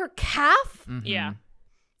holding her calf. Mm-hmm. Yeah.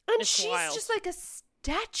 And It's she's wild. just like a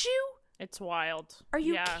statue? It's wild. Are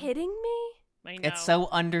you kidding me? I know. It's so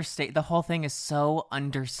understated. The whole thing is so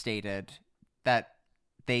understated that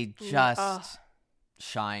they just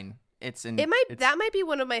shine. That might be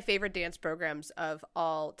one of my favorite dance programs of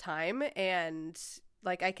all time, and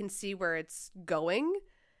like I can see where it's going.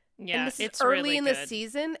 Yeah, and this it's is early really in good. the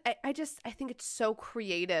season. I think it's so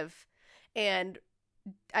creative, and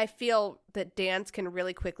I feel that dance can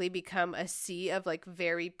really quickly become a sea of like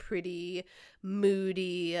very pretty,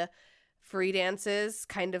 moody free dances,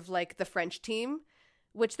 kind of like the French team,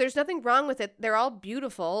 which there's nothing wrong with it. They're all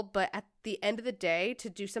beautiful, but at the end of the day, to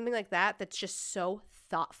do something like that, that's just so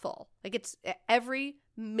thoughtful. Like it's every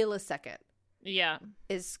millisecond. Yeah.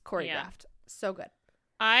 Is choreographed. So good.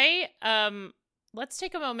 Let's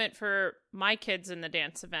take a moment for my kids in the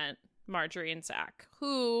dance event, Marjorie and Zach,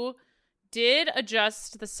 who did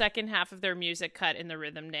adjust the second half of their music cut in the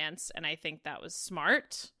rhythm dance, and I think that was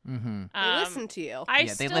smart. Mm-hmm. They listen to you. I they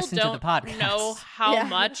still listen to don't the podcast. know how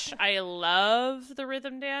much I love the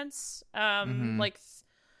rhythm dance. Like,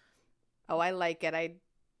 I like it.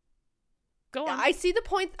 Go on. I see the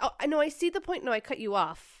point. Oh, I know. I see the point. No, I cut you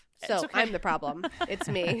off. So It's okay. I'm the problem. It's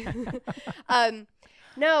me.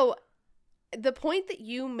 No, the point that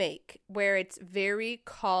you make where it's very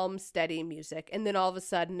calm, steady music, and then all of a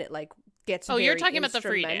sudden it like gets very you're talking about the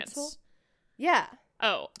free instrumental. dance. Yeah.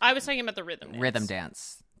 Oh, I was talking about the rhythm dance. Rhythm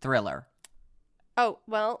dance. Thriller. Oh,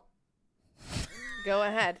 well, go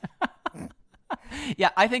ahead.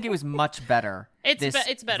 Yeah, I think it was much better.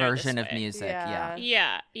 It's better version this of way. music.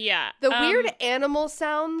 Yeah. Yeah. The weird animal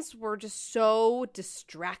sounds were just so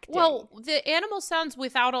distracting. Well, the animal sounds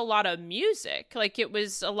without a lot of music. Like it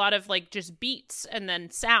was a lot of like just beats and then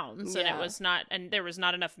sounds, and it was not, and there was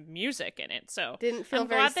not enough music in it. So didn't feel I'm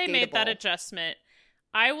very glad they made that skatable. adjustment.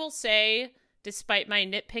 I will say, despite my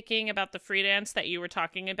nitpicking about the free dance that you were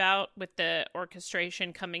talking about with the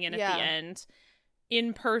orchestration coming in at the end,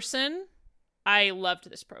 in person, I loved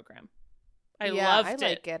this program. I loved it. I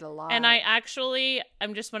like it a lot. And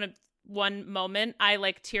I'm just one moment, I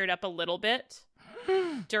like teared up a little bit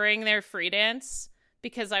during their free dance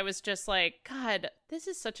because I was just like, God, this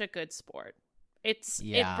is such a good sport. It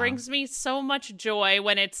brings me so much joy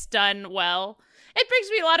when it's done well. It brings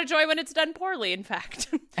me a lot of joy when it's done poorly, in fact.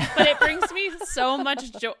 But it brings me so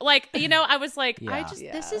much joy. Like, I was like,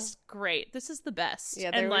 this is great. This is the best.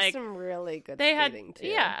 Yeah, there was some really good skating too.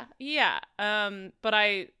 Yeah. But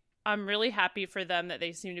I'm really happy for them that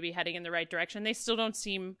they seem to be heading in the right direction. They still don't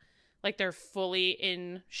seem like they're fully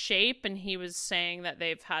in shape, and he was saying that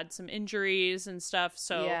they've had some injuries and stuff.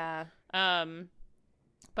 So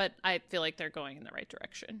but I feel like they're going in the right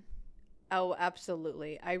direction. Oh,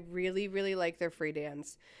 absolutely. I really, really like their free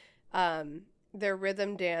dance. Their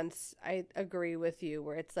rhythm dance, I agree with you,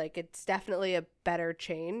 where it's like, it's definitely a better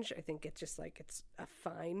change. I think it's just like, it's a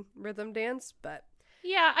fine rhythm dance, but.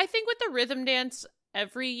 Yeah, I think with the rhythm dance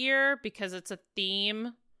every year, because it's a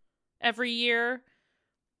theme every year,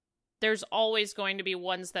 there's always going to be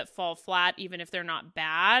ones that fall flat, even if they're not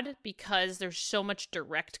bad, because there's so much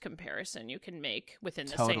direct comparison you can make within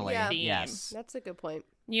the same theme. Yes. That's a good point.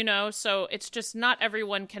 So it's just not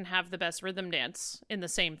everyone can have the best rhythm dance in the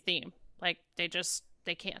same theme. Like they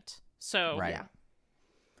can't. So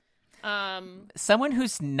someone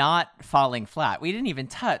who's not falling flat, we didn't even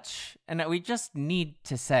touch, and we just need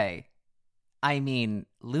to say, I mean,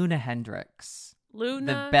 Luna Hendricks.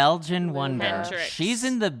 The Belgian wonder. Hendricks. She's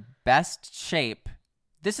in the best shape.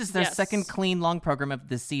 This is their second clean long program of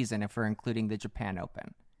the season, if we're including the Japan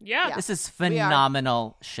Open. Yeah. This is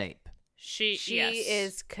phenomenal shape. She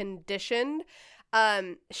is conditioned.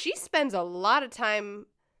 She spends a lot of time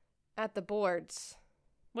at the boards.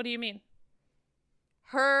 What do you mean?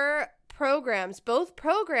 Both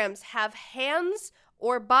programs have hands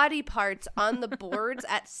or body parts on the boards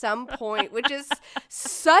at some point, which is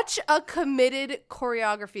such a committed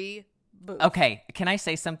choreography move. Okay, can I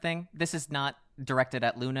say something? This is not directed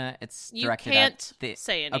at Luna. It's directed at the... You can't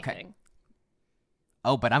say anything. Okay.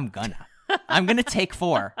 Oh, but I'm gonna. I'm gonna take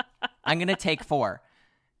 4.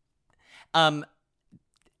 A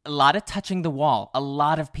lot of touching the wall. A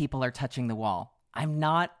lot of people are touching the wall. I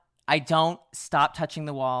don't stop touching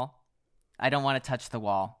the wall. I don't want to touch the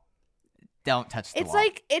wall. Don't touch the wall.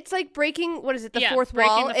 It's like breaking, what is it, the fourth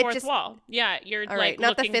breaking wall? the fourth wall. Yeah, you're all like right,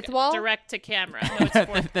 not looking the fifth wall? direct to camera. No, it's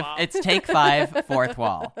fourth wall. It's take 5, fourth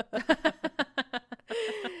wall.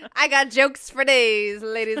 I got jokes for days,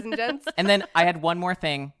 ladies and gents. And then I had one more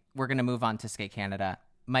thing. We're going to move on to Skate Canada.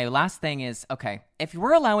 My last thing is, okay, if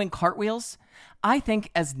we're allowing cartwheels, I think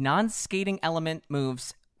as non-skating element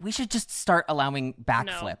moves, we should just start allowing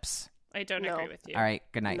backflips. No, I don't agree with you. All right,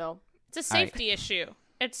 good night. No. It's a safety issue.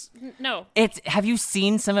 No. Have you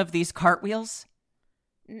seen some of these cartwheels?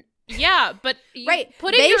 Yeah, but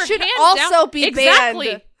putting they your should hands also down, be exactly.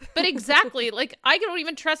 banned. But exactly, like I don't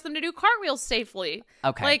even trust them to do cartwheels safely.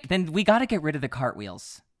 Okay, like, then we got to get rid of the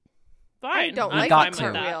cartwheels. Fine, I don't I'm like fine the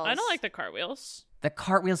with that. cartwheels. I don't like the cartwheels. The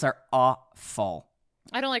cartwheels are awful.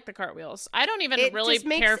 I don't like the cartwheels. I don't even It really just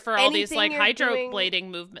makes care for all these like anything you're hydroblading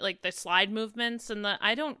movement, like the slide movements, and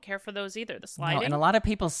I don't care for those either. The sliding. No, and a lot of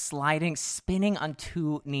people spinning on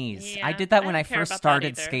two knees. Yeah, I did that when I don't care first about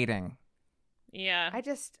started that either. skating. Yeah.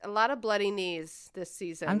 A lot of bloody knees this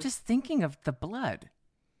season. I'm just thinking of the blood.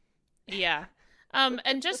 Yeah.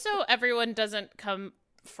 And just so everyone doesn't come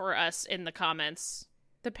for us in the comments,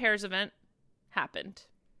 the pairs event happened.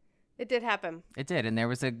 It did happen. It did, and there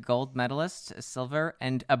was a gold medalist, a silver,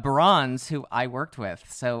 and a bronze who I worked with.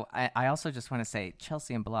 So I also just want to say,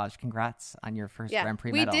 Chelsea and Balaj, congrats on your first Grand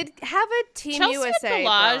Prix medal. We did have a Team Chelsea USA and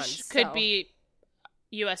Balaj bronze, could be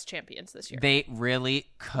U.S. champions this year. They really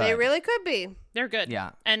could. They really could be. They're good.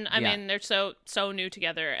 Yeah. And I mean, they're so new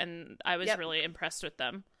together, and I was really impressed with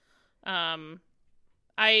them.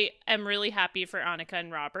 I am really happy for Annika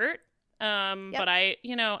and Robert. But I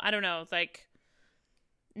don't know, like,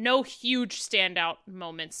 no huge standout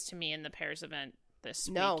moments to me in the pairs event this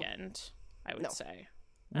weekend, I would say.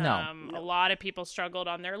 A lot of people struggled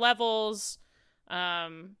on their levels,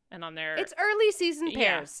 and on their... It's early season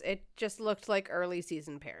pairs. It just looked like early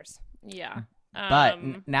season pairs. Yeah.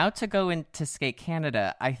 But now to go into Skate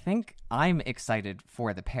Canada, I think I'm excited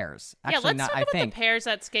for the pairs. Actually, let's talk about the pairs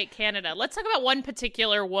at Skate Canada. Let's talk about one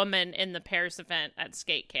particular woman in the pairs event at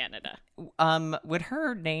Skate Canada. Would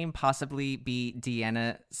her name possibly be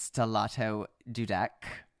Deanna Stellato Dudek?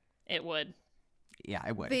 It would. Yeah,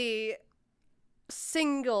 it would. The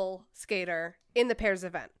single skater in the pairs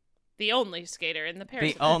event. The only skater in the pairs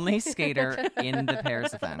event. The only skater in the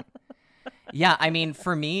pairs event. Yeah, I mean,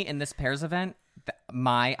 for me in this pairs event,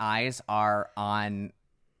 my eyes are on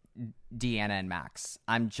Deanna and Max.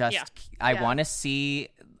 I want to see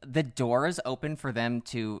the doors open for them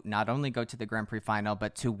to not only go to the Grand Prix final,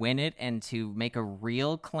 but to win it and to make a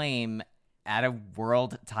real claim at a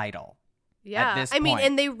world title. Yeah, at this I mean, point.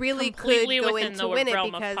 and they really completely could go within in the to win it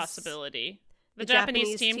realm because of possibility. The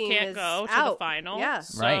Japanese team team can't is go to out. the final. Yeah.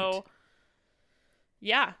 So, Right.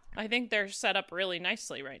 yeah, I think they're set up really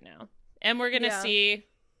nicely right now. And we're going to see Kitty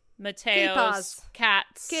Mateo's paws.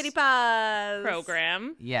 Cats Kitty paws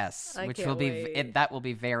program. Yes, I which can't will be wait. that will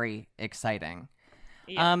be very exciting.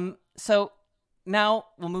 Yeah. So now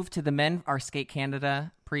we'll move to the men. Our Skate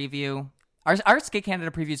Canada preview. Our Skate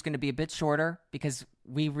Canada preview is going to be a bit shorter because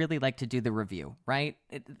we really like to do the review, right?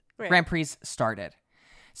 Grand Prix started.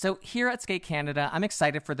 So here at Skate Canada, I'm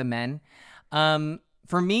excited for the men.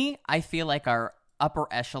 For me, I feel like our upper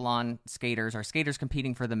echelon skaters, our skaters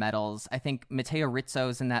competing for the medals. I think Matteo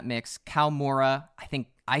Rizzo's in that mix. Cal Mora,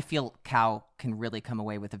 I feel Cal can really come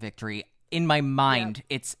away with a victory. In my mind,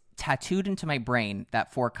 it's tattooed into my brain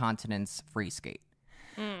that 4 continents free skate.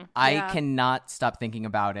 I cannot stop thinking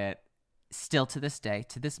about it. Still to this day,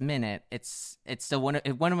 to this minute, it's still one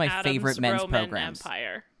of my Adam's favorite men's Roman programs.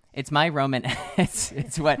 Empire. It's my Roman.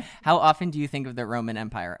 It's what? How often do you think of the Roman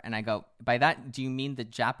Empire? And I go, by that, do you mean the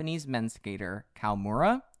Japanese men's skater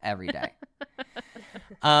Kawamura? Every day.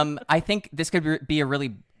 I think this could be a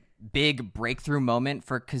really big breakthrough moment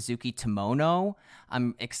for Kazuki Tomono.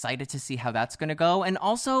 I'm excited to see how that's going to go. And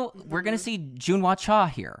also, we're going to see Junhwa Cha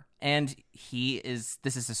here. And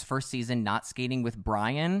this is his first season not skating with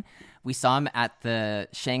Brian. We saw him at the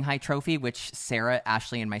Shanghai Trophy, which Sarah,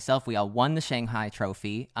 Ashley, and myself, we all won the Shanghai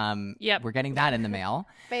Trophy. We're getting that in the mail.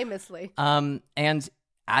 Famously. And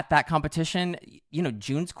at that competition,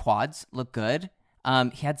 June's quads look good.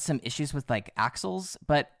 He had some issues with like axles,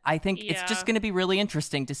 but I think it's just going to be really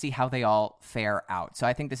interesting to see how they all fare out. So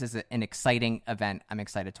I think this is an exciting event. I'm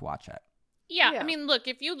excited to watch it. Yeah, I mean, look,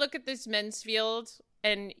 if you look at this men's field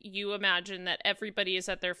and you imagine that everybody is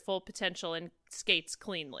at their full potential and skates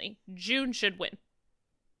cleanly, June should win.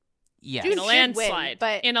 Yes. In a landslide.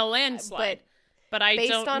 But I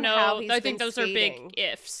don't know. I think those skating. are big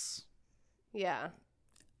ifs. Yeah.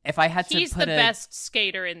 If I had He's to the best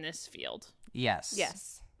skater in this field. Yes.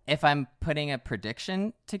 Yes. If I'm putting a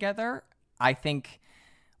prediction together, I think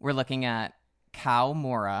we're looking at Kao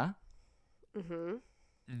Mora. Mm-hmm.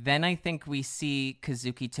 Then I think we see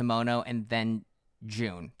Kazuki Tomono and then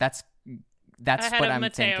June. That's Ahead what of I'm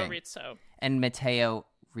Matteo thinking. Rizzo. And Matteo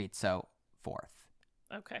Rizzo 4th.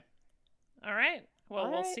 Okay. All right.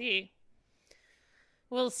 Well, we'll see.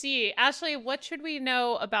 We'll see. Ashley, what should we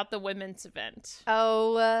know about the women's event?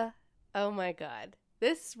 Oh my God.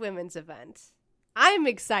 This women's event. I'm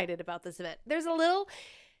excited about this event.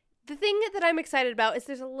 The thing that I'm excited about is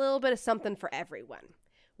there's a little bit of something for everyone.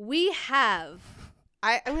 We have,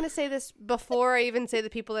 I'm going to say this before I even say the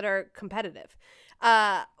people that are competitive.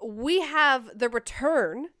 We have the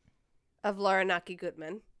return of Laura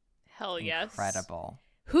Naki-Gutman. Hell yes. Incredible.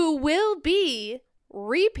 Who will be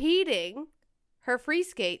repeating her free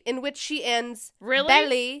skate in which she ends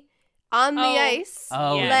belly on the ice,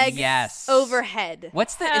 legs overhead.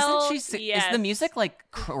 What's the? Isn't she? Is the music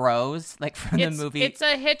like Crows, like from the movie?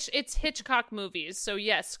 It's Hitchcock movies. So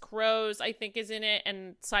yes, Crows I think is in it,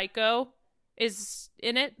 and Psycho is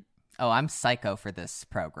in it. Oh, I'm psycho for this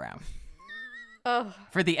program. Oh,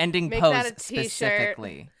 for the ending make pose that a t-shirt.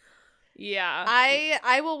 Specifically. Yeah,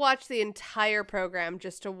 I will watch the entire program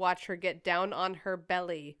just to watch her get down on her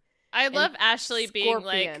belly. I love Ashley being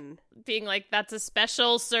like, that's a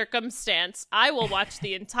special circumstance. I will watch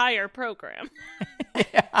the entire program.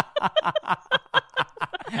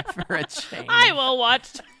 For a change. I will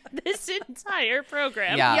watch this entire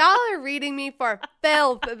program. Yeah. Y'all are reading me for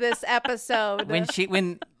filth this episode.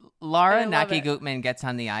 When Laura Naki-Gutman gets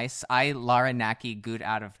on the ice, I Laura Naki-Goot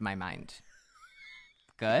out of my mind.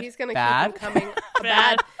 Good? He's gonna bad? keep coming.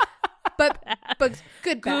 Bad. But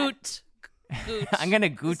good Goot. Goot. I'm going to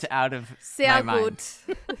goot out of my mind.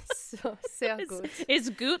 Sehr gut. Is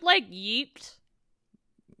goot like yeet?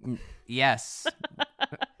 Yes.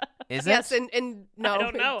 Is it? Yes, and no. I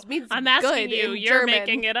don't know. It means I'm asking good you. in You're German.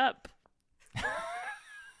 making it up.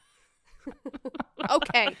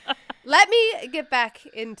 Okay. Let me get back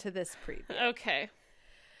into this preview. Okay.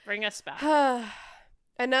 Bring us back.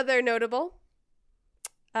 Another notable.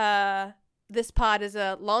 This pod is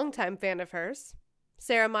a longtime fan of hers.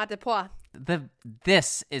 Sarah Matapois.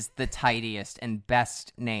 This is the tidiest and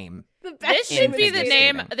best name. This should be the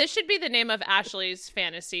name. This should be the name of Ashley's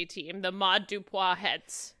fantasy team, the Maud Dupois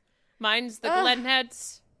heads. Mine's the Glenn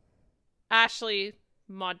heads. Ashley,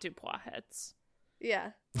 Maud Dupois heads.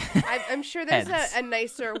 Yeah, I'm sure there's a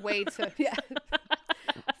nicer way to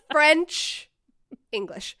French,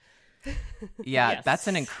 English. Yeah, Yes. That's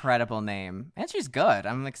an incredible name, and she's good.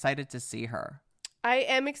 I'm excited to see her. I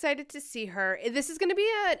am excited to see her. This is going to be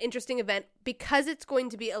an interesting event because it's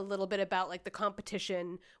going to be a little bit about like the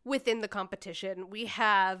competition within the competition. We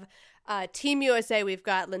have Team USA. We've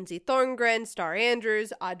got Lindsay Thorngren, Star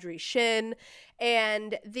Andrews, Audrey Shin,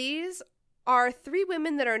 and these are three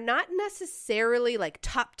women that are not necessarily like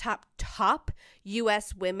top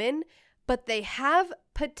US women, but they have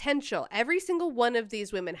potential. Every single one of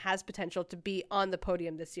these women has potential to be on the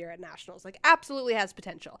podium this year at Nationals. Like absolutely has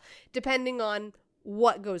potential, depending on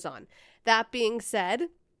what goes on. That being said,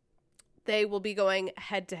 they will be going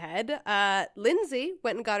head to head. Lindsay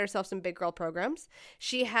went and got herself some big girl programs.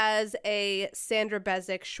 She has a Sandra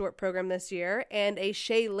Bezic short program this year and a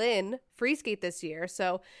Shaylin free skate this year.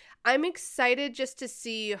 So I'm excited just to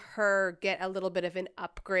see her get a little bit of an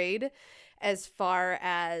upgrade as far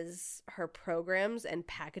as her programs and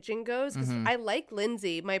packaging goes. Because I like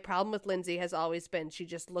Lindsay. My problem with Lindsay has always been she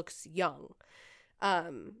just looks young.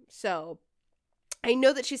 So I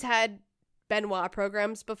know that she's had Benoit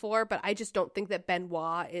programs before, but I just don't think that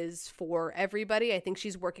Benoit is for everybody. I think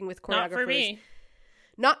she's working with choreographers. Not for me.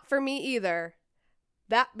 Not for me either.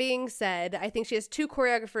 That being said, I think she has two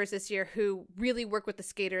choreographers this year who really work with the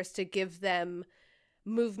skaters to give them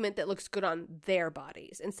movement that looks good on their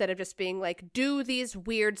bodies instead of just being like, do these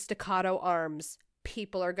weird staccato arms.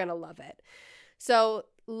 People are going to love it. So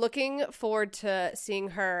looking forward to seeing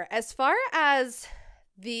her. As far as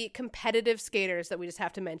the competitive skaters that we just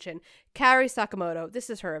have to mention, Kaori Sakamoto, this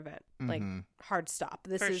is her event. Like, hard stop.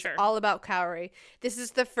 This is all about Kaori. This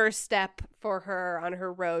is the first step for her on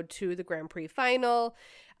her road to the Grand Prix final.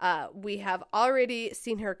 We have already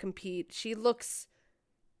seen her compete. She looks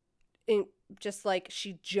just like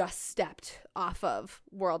she just stepped off of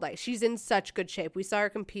world ice. She's in such good shape. We saw her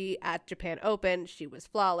compete at Japan Open. She was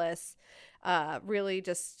flawless. Really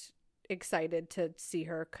just excited to see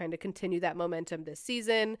her kind of continue that momentum this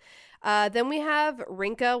season. Then we have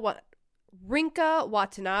Rinka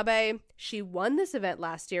Watanabe. She won this event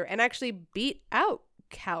last year and actually beat out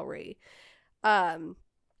Kaori.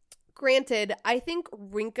 Granted, I think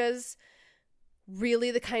Rinka's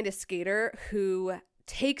really the kind of skater who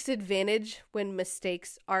takes advantage when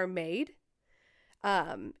mistakes are made.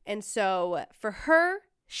 And so for her,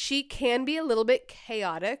 she can be a little bit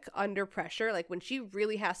chaotic under pressure. Like when she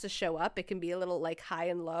really has to show up, it can be a little like high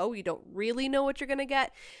and low. You don't really know what you're going to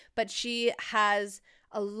get, but she has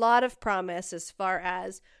a lot of promise as far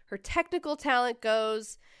as her technical talent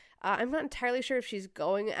goes. I'm not entirely sure if she's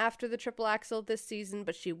going after the triple axel this season,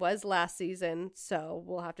 but she was last season, so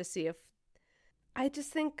we'll have to see if... I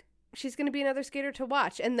just think she's going to be another skater to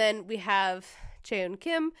watch. And then we have Cheon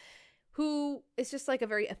Kim, who is just like a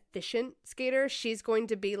very efficient skater. She's going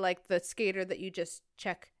to be like the skater that you just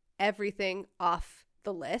check everything off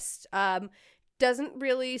the list. Doesn't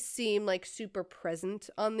really seem like super present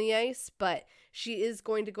on the ice, but she is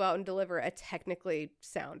going to go out and deliver a technically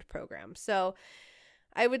sound program. So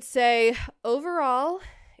I would say overall,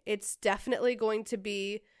 it's definitely going to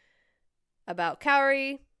be about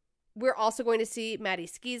Kaori. We're also going to see Maddie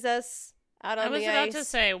Schizas out on the ice. I was about to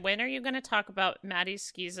say, when are you going to talk about Maddie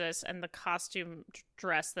Schizas and the costume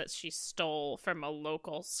dress that she stole from a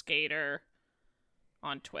local skater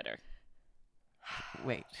on Twitter?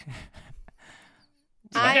 Wait.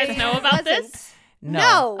 Do you guys know about this?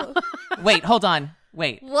 No. Wait, hold on.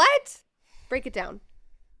 Wait. What? Break it down.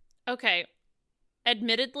 Okay.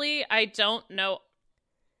 Admittedly, I don't know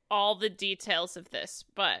all the details of this,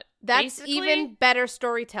 but that's even better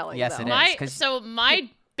storytelling. Yes, though. it is. So my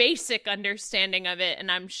basic understanding of it,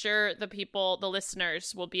 and I'm sure the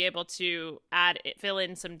listeners will be able to fill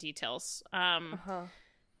in some details.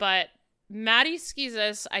 But Maddie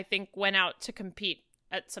Schizas, I think, went out to compete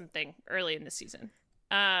at something early in the season.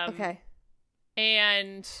 Okay.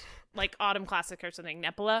 And like Autumn Classic or something,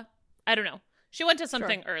 Nepala. I don't know. She went to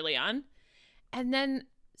something early on. And then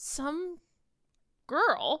some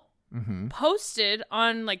girl posted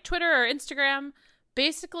on like Twitter or Instagram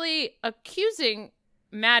basically accusing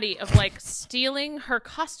Maddie of like stealing her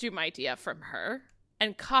costume idea from her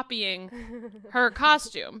and copying her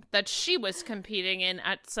costume that she was competing in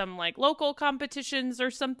at some like local competitions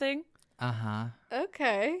or something.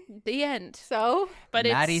 Okay. The end. So, but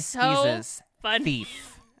Maddie it's so fun.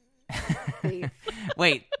 Thief.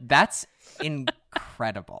 Wait, that's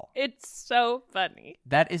incredible. It's so funny.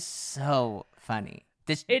 That is so funny.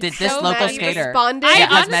 Did this so local Maddie skater responded?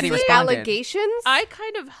 has Maddie responded? Allegations? I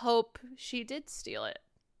kind of hope she did steal it.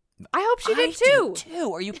 I hope she did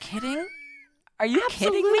too. Are you kidding? Are you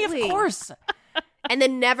kidding me? Of course. And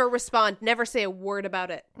then never respond. Never say a word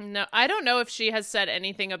about it. No, I don't know if she has said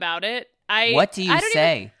anything about it. What do you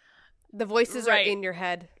say? The voices are in your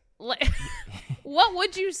head. What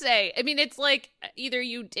would you say? I mean, it's like either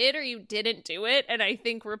you did or you didn't do it, and I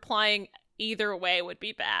think replying either way would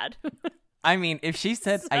be bad. I mean, if she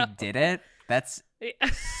said I did it, that's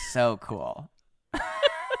so cool.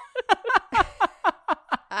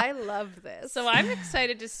 I love this. So I'm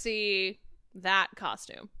excited to see that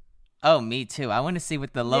costume. Oh, me too. I want to see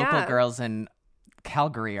what the local girls in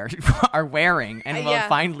Calgary are wearing, and we'll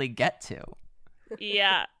finally get to.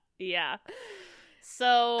 Yeah.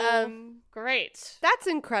 So, great. That's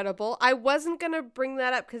incredible. I wasn't going to bring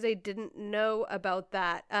that up because I didn't know about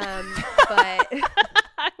that. But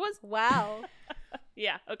wow.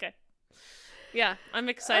 Yeah, okay. Yeah, I'm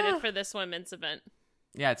excited for this women's event.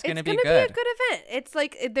 Yeah, it's going to be good. It's going to be a good event. It's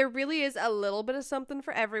like there really is a little bit of something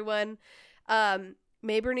for everyone.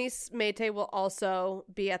 Bernice Mayte will also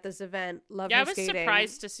be at this event. Love her skating. I was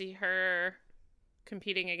surprised to see her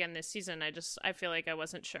competing again this season. I feel like I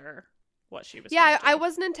wasn't sure what she was going to do. I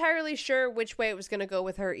wasn't entirely sure which way it was going to go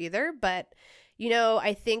with her either, but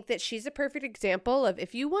I think that she's a perfect example of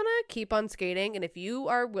if you want to keep on skating and if you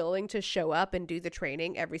are willing to show up and do the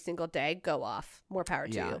training every single day, go off. More power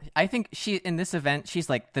to you. I think in this event, she's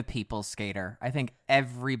like the people's skater. I think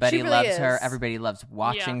everybody really loves her. Everybody loves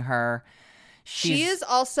watching her. She is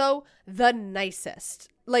also the nicest.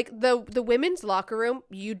 Like the women's locker room,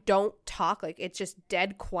 you don't talk. Like it's just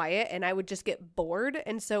dead quiet, and I would just get bored.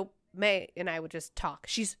 And so May and I would just talk.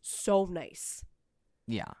 She's so nice.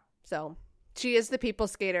 Yeah. So she is the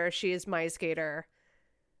people's skater. She is my skater.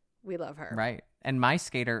 We love her. Right. And my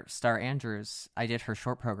skater, Star Andrews, I did her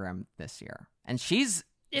short program this year, and she's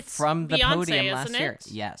from the Beyonce, podium last year.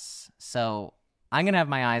 Yes. So I'm going to have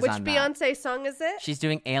my eyes on that. Which Beyonce song is it? She's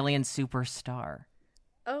doing Alien Superstar.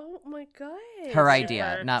 Oh my God. Her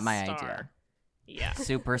idea, not my idea. Yeah.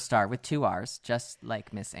 Superstar with 2 R's, just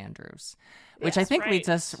like Miss Andrews. Which I think leads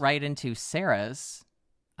us right into Sarah's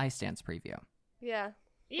Ice Dance preview. Yeah.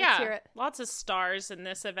 Yeah. Let's hear it. Lots of stars in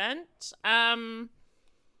this event.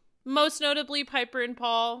 Most notably, Piper and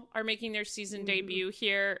Paul are making their season debut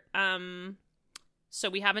here. So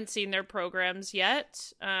we haven't seen their programs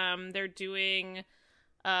yet. They're doing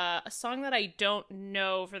a song that I don't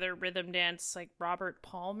know for their rhythm dance. Like Robert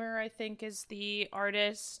Palmer, I think, is the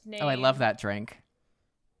artist name. Oh, I love that drink.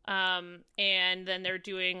 And then they're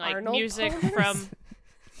doing like Arnold music Palmer's? from.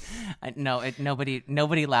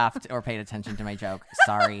 Nobody laughed or paid attention to my joke.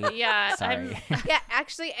 Sorry. Yeah, sorry. Yeah,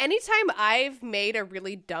 actually, anytime I've made a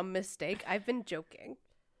really dumb mistake, I've been joking.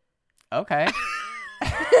 Okay.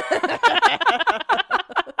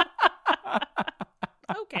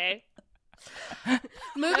 Okay.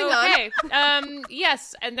 Moving on.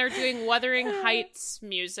 Yes, and they're doing Wuthering Heights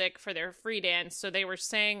music for their free dance. So they were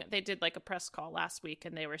saying they did like a press call last week,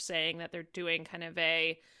 and they were saying that they're doing kind of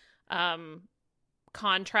a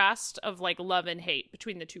contrast of like love and hate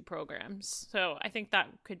between the two programs. So I think that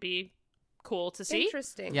could be cool to see.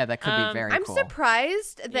 Interesting. Yeah, that could be very I'm cool.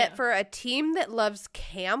 surprised that for a team that loves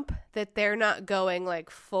camp, that they're not going like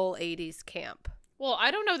full 80s camp. Well,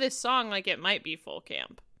 I don't know this song, like it might be full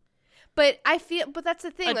camp. But that's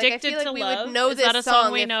the thing. Addicted like, I feel like to we Love? would know is this that a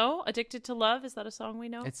song we if... know? Addicted to Love? Is that a song we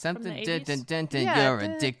know? It's from something. the 80s? You're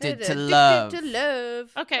addicted to love. Addicted to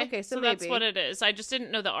love. Okay, so maybe. that's what it is. I just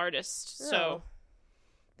didn't know the artist. So Oh.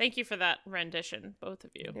 thank you for that rendition, both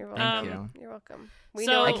of you. You're welcome. Thank you. You're welcome.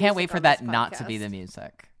 So- I can't wait for that not to be podcast. the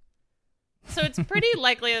music. So it's pretty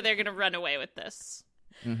likely that they're going to run away with this.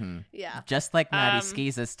 Mm-hmm. Yeah. Just like Maddie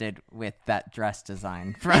Skeezus did with that dress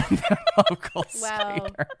design from the local Wow.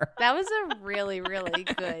 skater. That was a really, really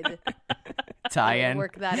good Tie-in.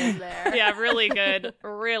 work that in there. Yeah, really good.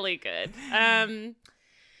 Really good. And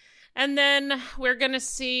then we're going to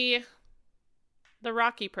see the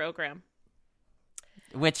Rocky program.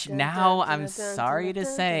 Which Dun, now, dun, I'm dun, dun, sorry dun, to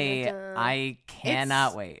dun, say, dun, dun. I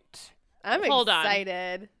cannot wait. I'm Hold on.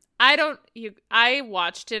 excited. I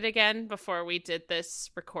watched it again before we did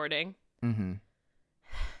this recording. Mm-hmm.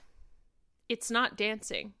 It's not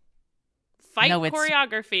dancing. Fight No, it's-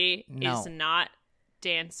 choreography no. is not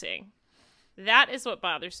dancing. That is what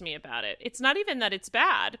bothers me about it. It's not even that it's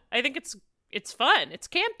bad. I think it's fun. It's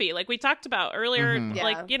campy, like we talked about earlier, Mhm. Yeah,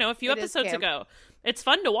 like, a few it is episodes camp. ago. It's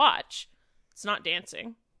fun to watch. It's not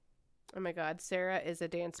dancing. Oh my God, Sarah is a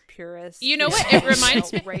dance purist. You know what? It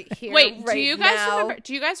reminds me. right here. Wait, right do you guys now. remember?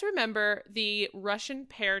 Do you guys remember the Russian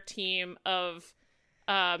pair team of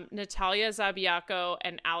Natalia Zabiako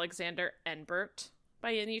and Alexander Enbert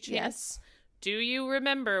by any chance? Yes. Do you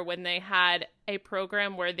remember when they had a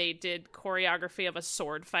program where they did choreography of a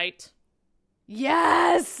sword fight?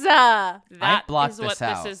 Yes. That blocked is what this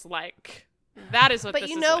out. this is like. That is what But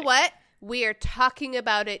this you is know like. what? We are talking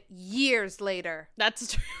about it years later.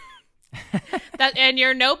 That's true. And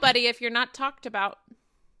you're nobody if you're not talked about.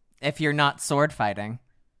 If you're not sword fighting.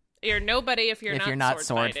 You're nobody if you're not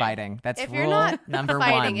sword fighting. That's If rule you're not number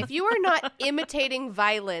fighting, one. if you are not imitating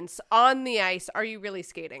violence on the ice, are you really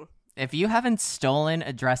skating? If you haven't stolen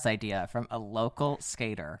a dress idea from a local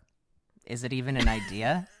skater, is it even an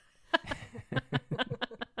idea?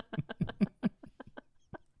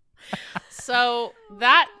 So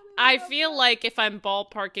that, I feel like if I'm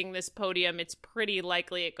ballparking this podium, it's pretty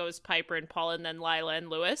likely it goes Piper and Paul and then Lila and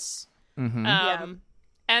Lewis. Mm-hmm.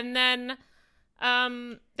 And then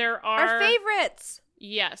there are... Our favorites.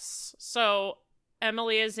 Yes. So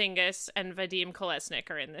Emilia Zingis and Vadim Kolesnik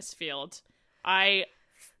are in this field. I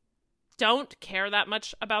don't care that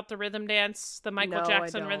much about the rhythm dance, the Michael No, I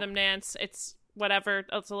Jackson don't. rhythm dance. It's whatever.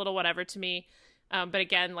 It's a little whatever to me. But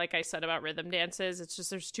again, like I said about rhythm dances, it's just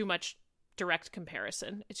there's too much direct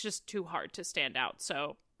comparison. It's just too hard to stand out.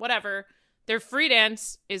 So whatever. Their free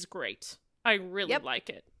dance is great. I really like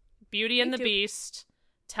it. Beauty and the too. Beast.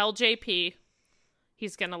 Tell JP.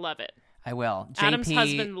 He's going to love it. I will. JP, Adam's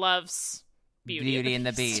husband loves Beauty and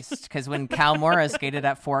the Beast. Because when Cal Mora skated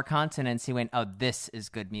at Four Continents, he went, "Oh, this is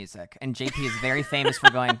good music." And JP is very famous for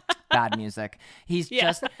going, "Bad music." He's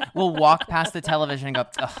just will walk past the television and go,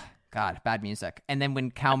 "Oh, God, bad music." And then when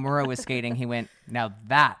Cal Mora was skating, he went, "Now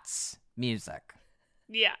that's music."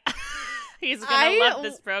 Yeah. He's going to love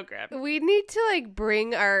this program. We need to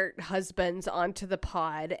bring our husbands onto the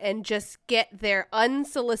pod and just get their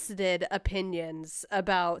unsolicited opinions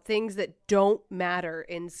about things that don't matter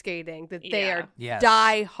in skating that they are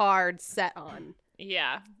die hard set on.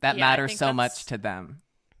 Yeah. That matters so that's... much to them.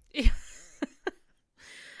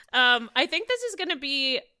 I think this is going to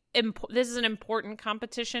be this is an important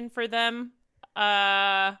competition for them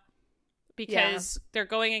because they're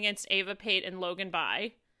going against Ava Pate and Logan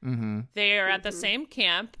Bai. Mm-hmm. They are at the same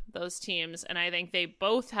camp, those teams, and I think they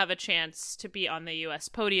both have a chance to be on the U.S.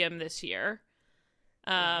 podium this year.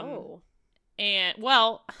 And,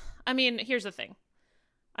 well, I mean, here's the thing.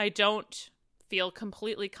 I don't feel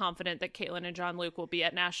completely confident that Caitlin and John Luke will be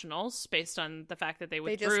at Nationals based on the fact that they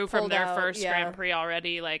withdrew from their first Grand Prix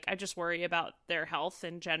already. I just worry about their health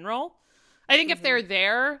in general. I think if they're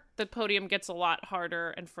there, the podium gets a lot harder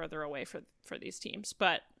and further away for these teams.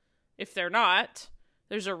 But if they're not...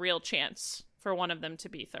 there's a real chance for one of them to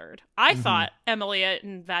be third. I thought Emilia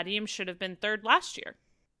and Vadim should have been third last year.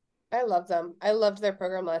 I love them. I loved their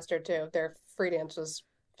program last year, too. Their free dance was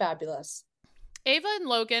fabulous. Ava and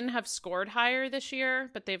Logan have scored higher this year,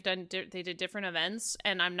 but they did different events,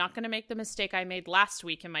 and I'm not going to make the mistake I made last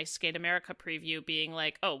week in my Skate America preview, being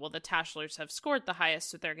like, oh, well, the Tashlers have scored the highest,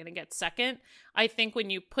 so they're going to get second. I think when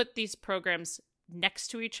you put these programs next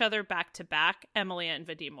to each other, back to back, Emilia and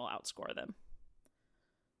Vadim will outscore them.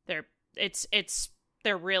 It's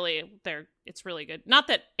really good. Not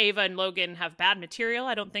that Ava and Logan have bad material,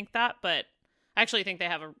 I don't think that, but I actually think they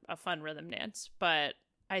have a fun rhythm dance, but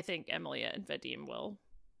I think Emilia and Vadim will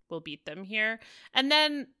beat them here. And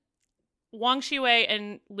then Wang Shiwei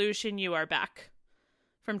and Liu Xinyu are back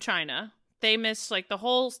from China. They missed like the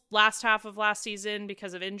whole last half of last season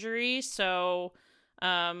because of injury, so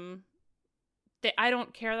I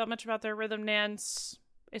don't care that much about their rhythm dance.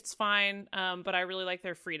 It's fine, but I really like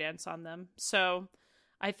their free dance on them. So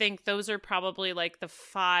I think those are probably like the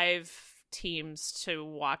 5 teams to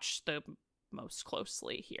watch the most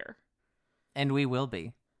closely here. And we will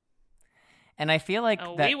be. And I feel like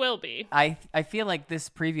we will be. I feel like this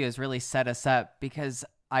preview has really set us up because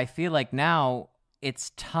I feel like now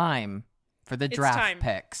it's time for the draft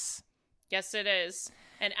picks. Yes, it is.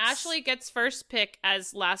 And Ashley gets first pick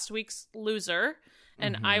as last week's loser,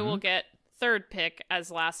 and I will get third pick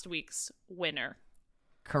as last week's winner.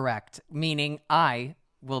 Correct. Meaning I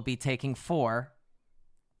will be taking 4,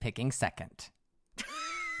 picking second.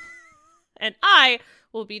 And I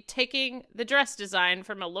will be taking the dress design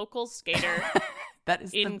from a local skater. That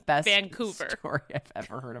is in the best Vancouver story I've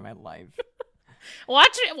ever heard in my life.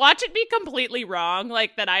 Watch it be completely wrong,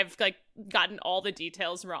 like that I've like gotten all the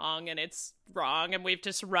details wrong and it's wrong and we've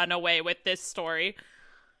just run away with this story.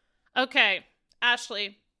 Okay,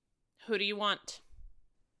 Ashley, who do you want?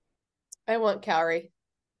 I want Kaori.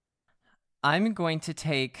 I'm going to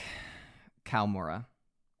take Kalmura.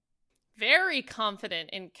 Very confident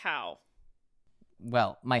in Cal.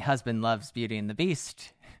 Well, my husband loves Beauty and the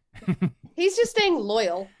Beast. He's just staying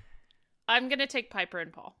loyal. I'm going to take Piper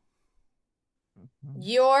and Paul.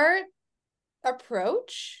 Your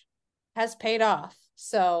approach has paid off,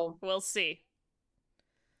 so we'll see.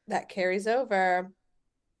 That carries over.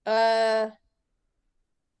 Wait.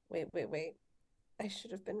 I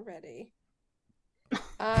should have been ready.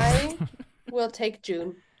 I will take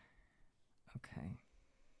June. Okay.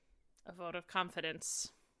 A vote of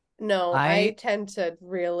confidence. No, I tend to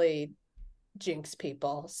really jinx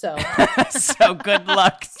people, so. So good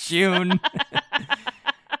luck, June.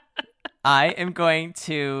 I am going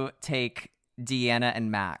to take Deanna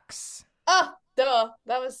and Max. Ah, duh.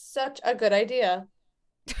 That was such a good idea.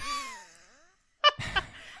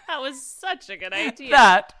 That was such a good idea.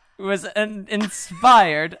 That was an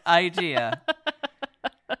inspired idea.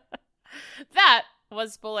 That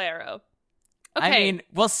was Bolero. Okay. I mean,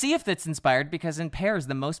 we'll see if that's inspired because in pairs,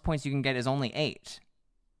 the most points you can get is only 8.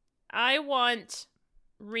 I want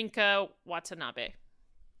Rinka Watanabe.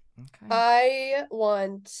 Okay. I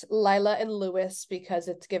want Lila and Lewis because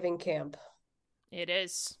it's giving camp. It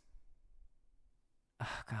is.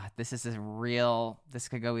 Oh God, this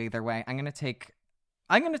could go either way. I'm gonna take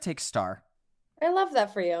Star. I love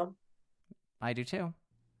that for you. I do too.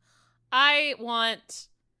 I want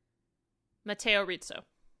Matteo Rizzo.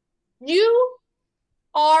 You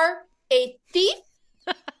are a thief.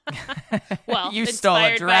 Well, you stole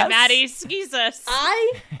a dress. By Maddie Schizas.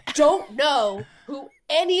 I don't know who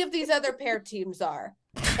any of these other pair teams are.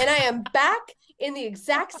 And I am back in the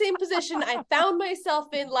exact same position I found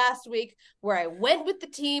myself in last week, where I went with the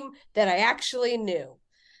team that I actually knew.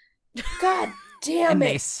 God damn and it.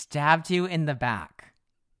 they stabbed you in the back.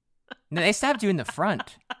 No, they stabbed you in the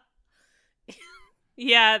front.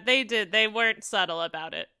 Yeah, they did. They weren't subtle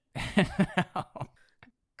about it. No.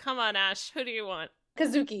 Come on, Ash. Who do you want?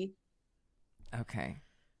 Kazuki. Okay.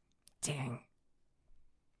 Dang.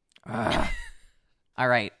 All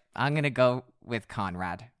right. I'm going to go with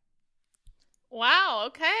Conrad. Wow.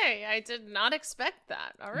 Okay. I did not expect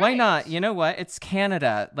that. All right. Why not? You know what? It's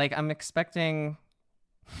Canada. Like, I'm expecting...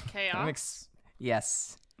 Chaos?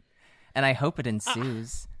 Yes. And I hope it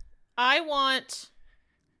ensues. I want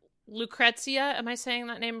Lucrezia. Am I saying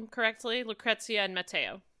that name correctly? Lucrezia and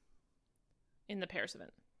Matteo in the pairs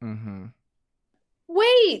event. Mm-hmm.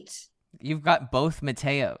 Wait. You've got both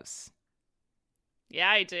Matteos. Yeah,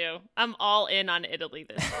 I do. I'm all in on Italy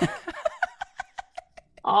this week.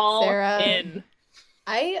 All Sarah, in.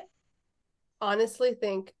 I honestly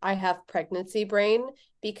think I have pregnancy brain,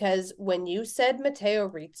 because when you said Matteo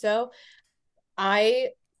Rizzo,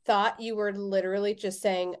 I thought you were literally just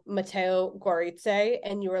saying Matteo Guarizzi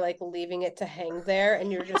and you were like leaving it to hang there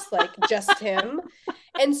and you're just like just him.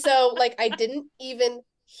 And so like I didn't even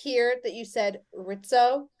hear that you said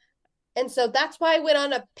Rizzo. And so that's why I went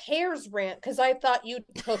on a pairs rant, because I thought you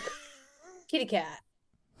took Kitty cat.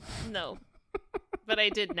 No. But I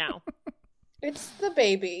did now. It's the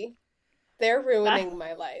baby. They're ruining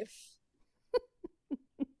my life.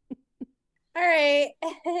 All right.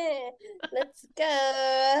 Let's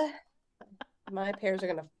go. My pears are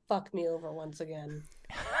going to fuck me over once again.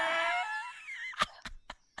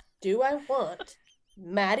 Do I want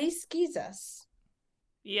Maddie Skizas?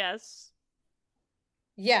 Yes.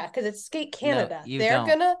 Yeah, because it's Skate Canada. No, They're don't.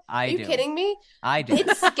 gonna. Are you kidding me? I do.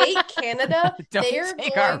 It's Skate Canada. They're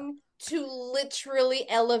take going to literally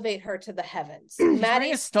elevate her to the heavens. She's Maddie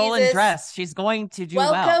wearing a stolen Skizas, dress. She's going to do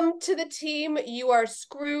welcome to the team. You are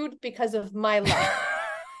screwed because of my luck.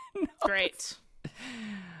 No. Great.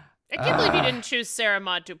 I can't believe you didn't choose Sarah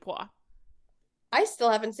Maud Dupois. I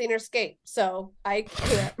still haven't seen her skate, so I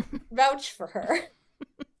can't vouch for her.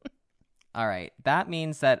 All right. That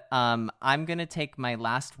means that I'm going to take my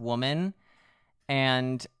last woman,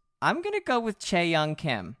 and I'm going to go with Chae-Young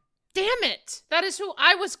Kim. Damn it! That is who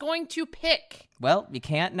I was going to pick. Well, you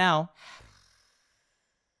can't now.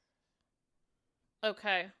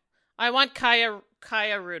 Okay. I want Kaya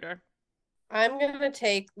Reuter. I'm going to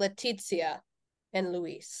take Letizia and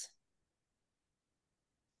Luis.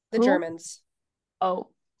 The Germans. Oh.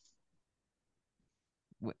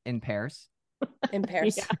 In pairs? In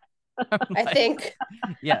pairs. Yeah. I think.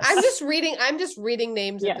 Yes. I'm just reading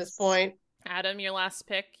names at this point. Adam, your last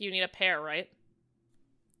pick. You need a pair, right?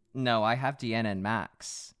 No, I have Deanna and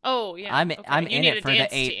Max. Oh, yeah. I'm okay. in it for the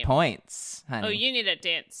 8 team. points, honey. Oh, you need a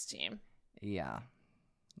dance team. Yeah.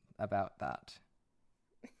 About that.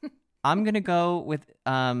 I'm going to go with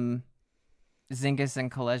Zingis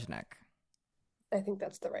and Kolesnik. I think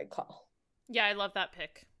that's the right call. Yeah, I love that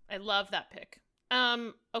pick.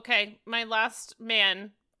 Okay, my last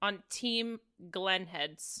man on Team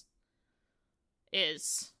Glenheads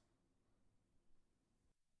is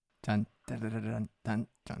Dun, dun, dun, dun, dun, dun,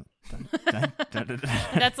 dun, dun, dun, dun, dun.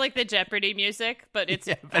 That's like the Jeopardy music, but it's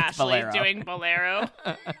Ashley doing Bolero.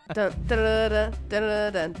 Dun, dun, dun, dun,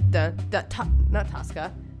 dun, dun, dun, not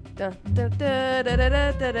Tosca. Dun, dun, dun, dun, dun,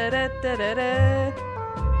 dun, dun, dun, dun, dun.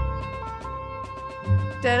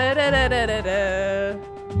 Da, da, da, da, da, da.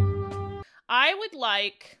 I would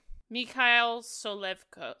like Mikhail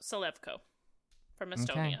Solevko from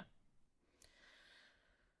Estonia. Okay.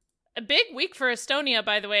 A big week for Estonia,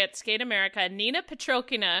 by the way, at Skate America. Nina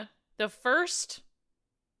Petrokina, the first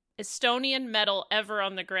Estonian medal ever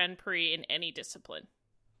on the Grand Prix in any discipline.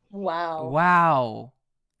 Wow. Wow.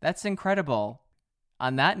 That's incredible.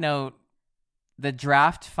 On that note, the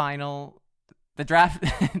draft final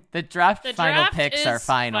final picks are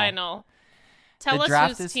final. Tell The us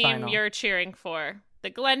draft whose is team final. you're cheering for. The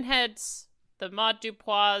Glenheads, the Maud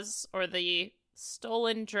Dupois, or the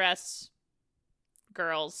Stolen Dress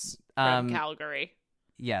girls from Calgary.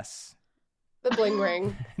 Yes. The bling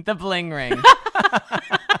ring. The bling ring.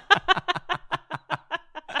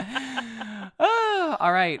 Oh,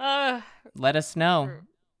 all right. Let us know.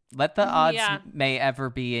 Let the odds may ever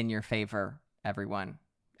be in your favor, everyone.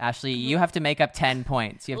 Ashley, you have to make up 10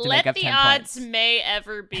 points. You have to make up 10 points. Let the odds may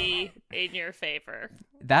ever be in your favor.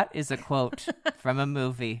 That is a quote from a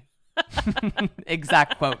movie.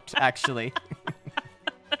 Exact quote, actually.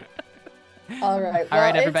 All right. All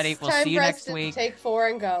right, everybody. We'll see you next week. Take 4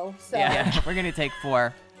 and go. So. Yeah, we're going to take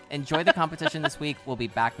 4. Enjoy the competition this week. We'll be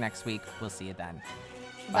back next week. We'll see you then.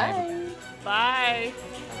 Bye. Everybody. Bye.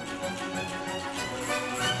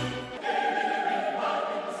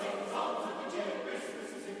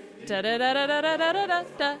 Da da da da da da da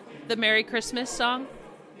da. The Merry Christmas song.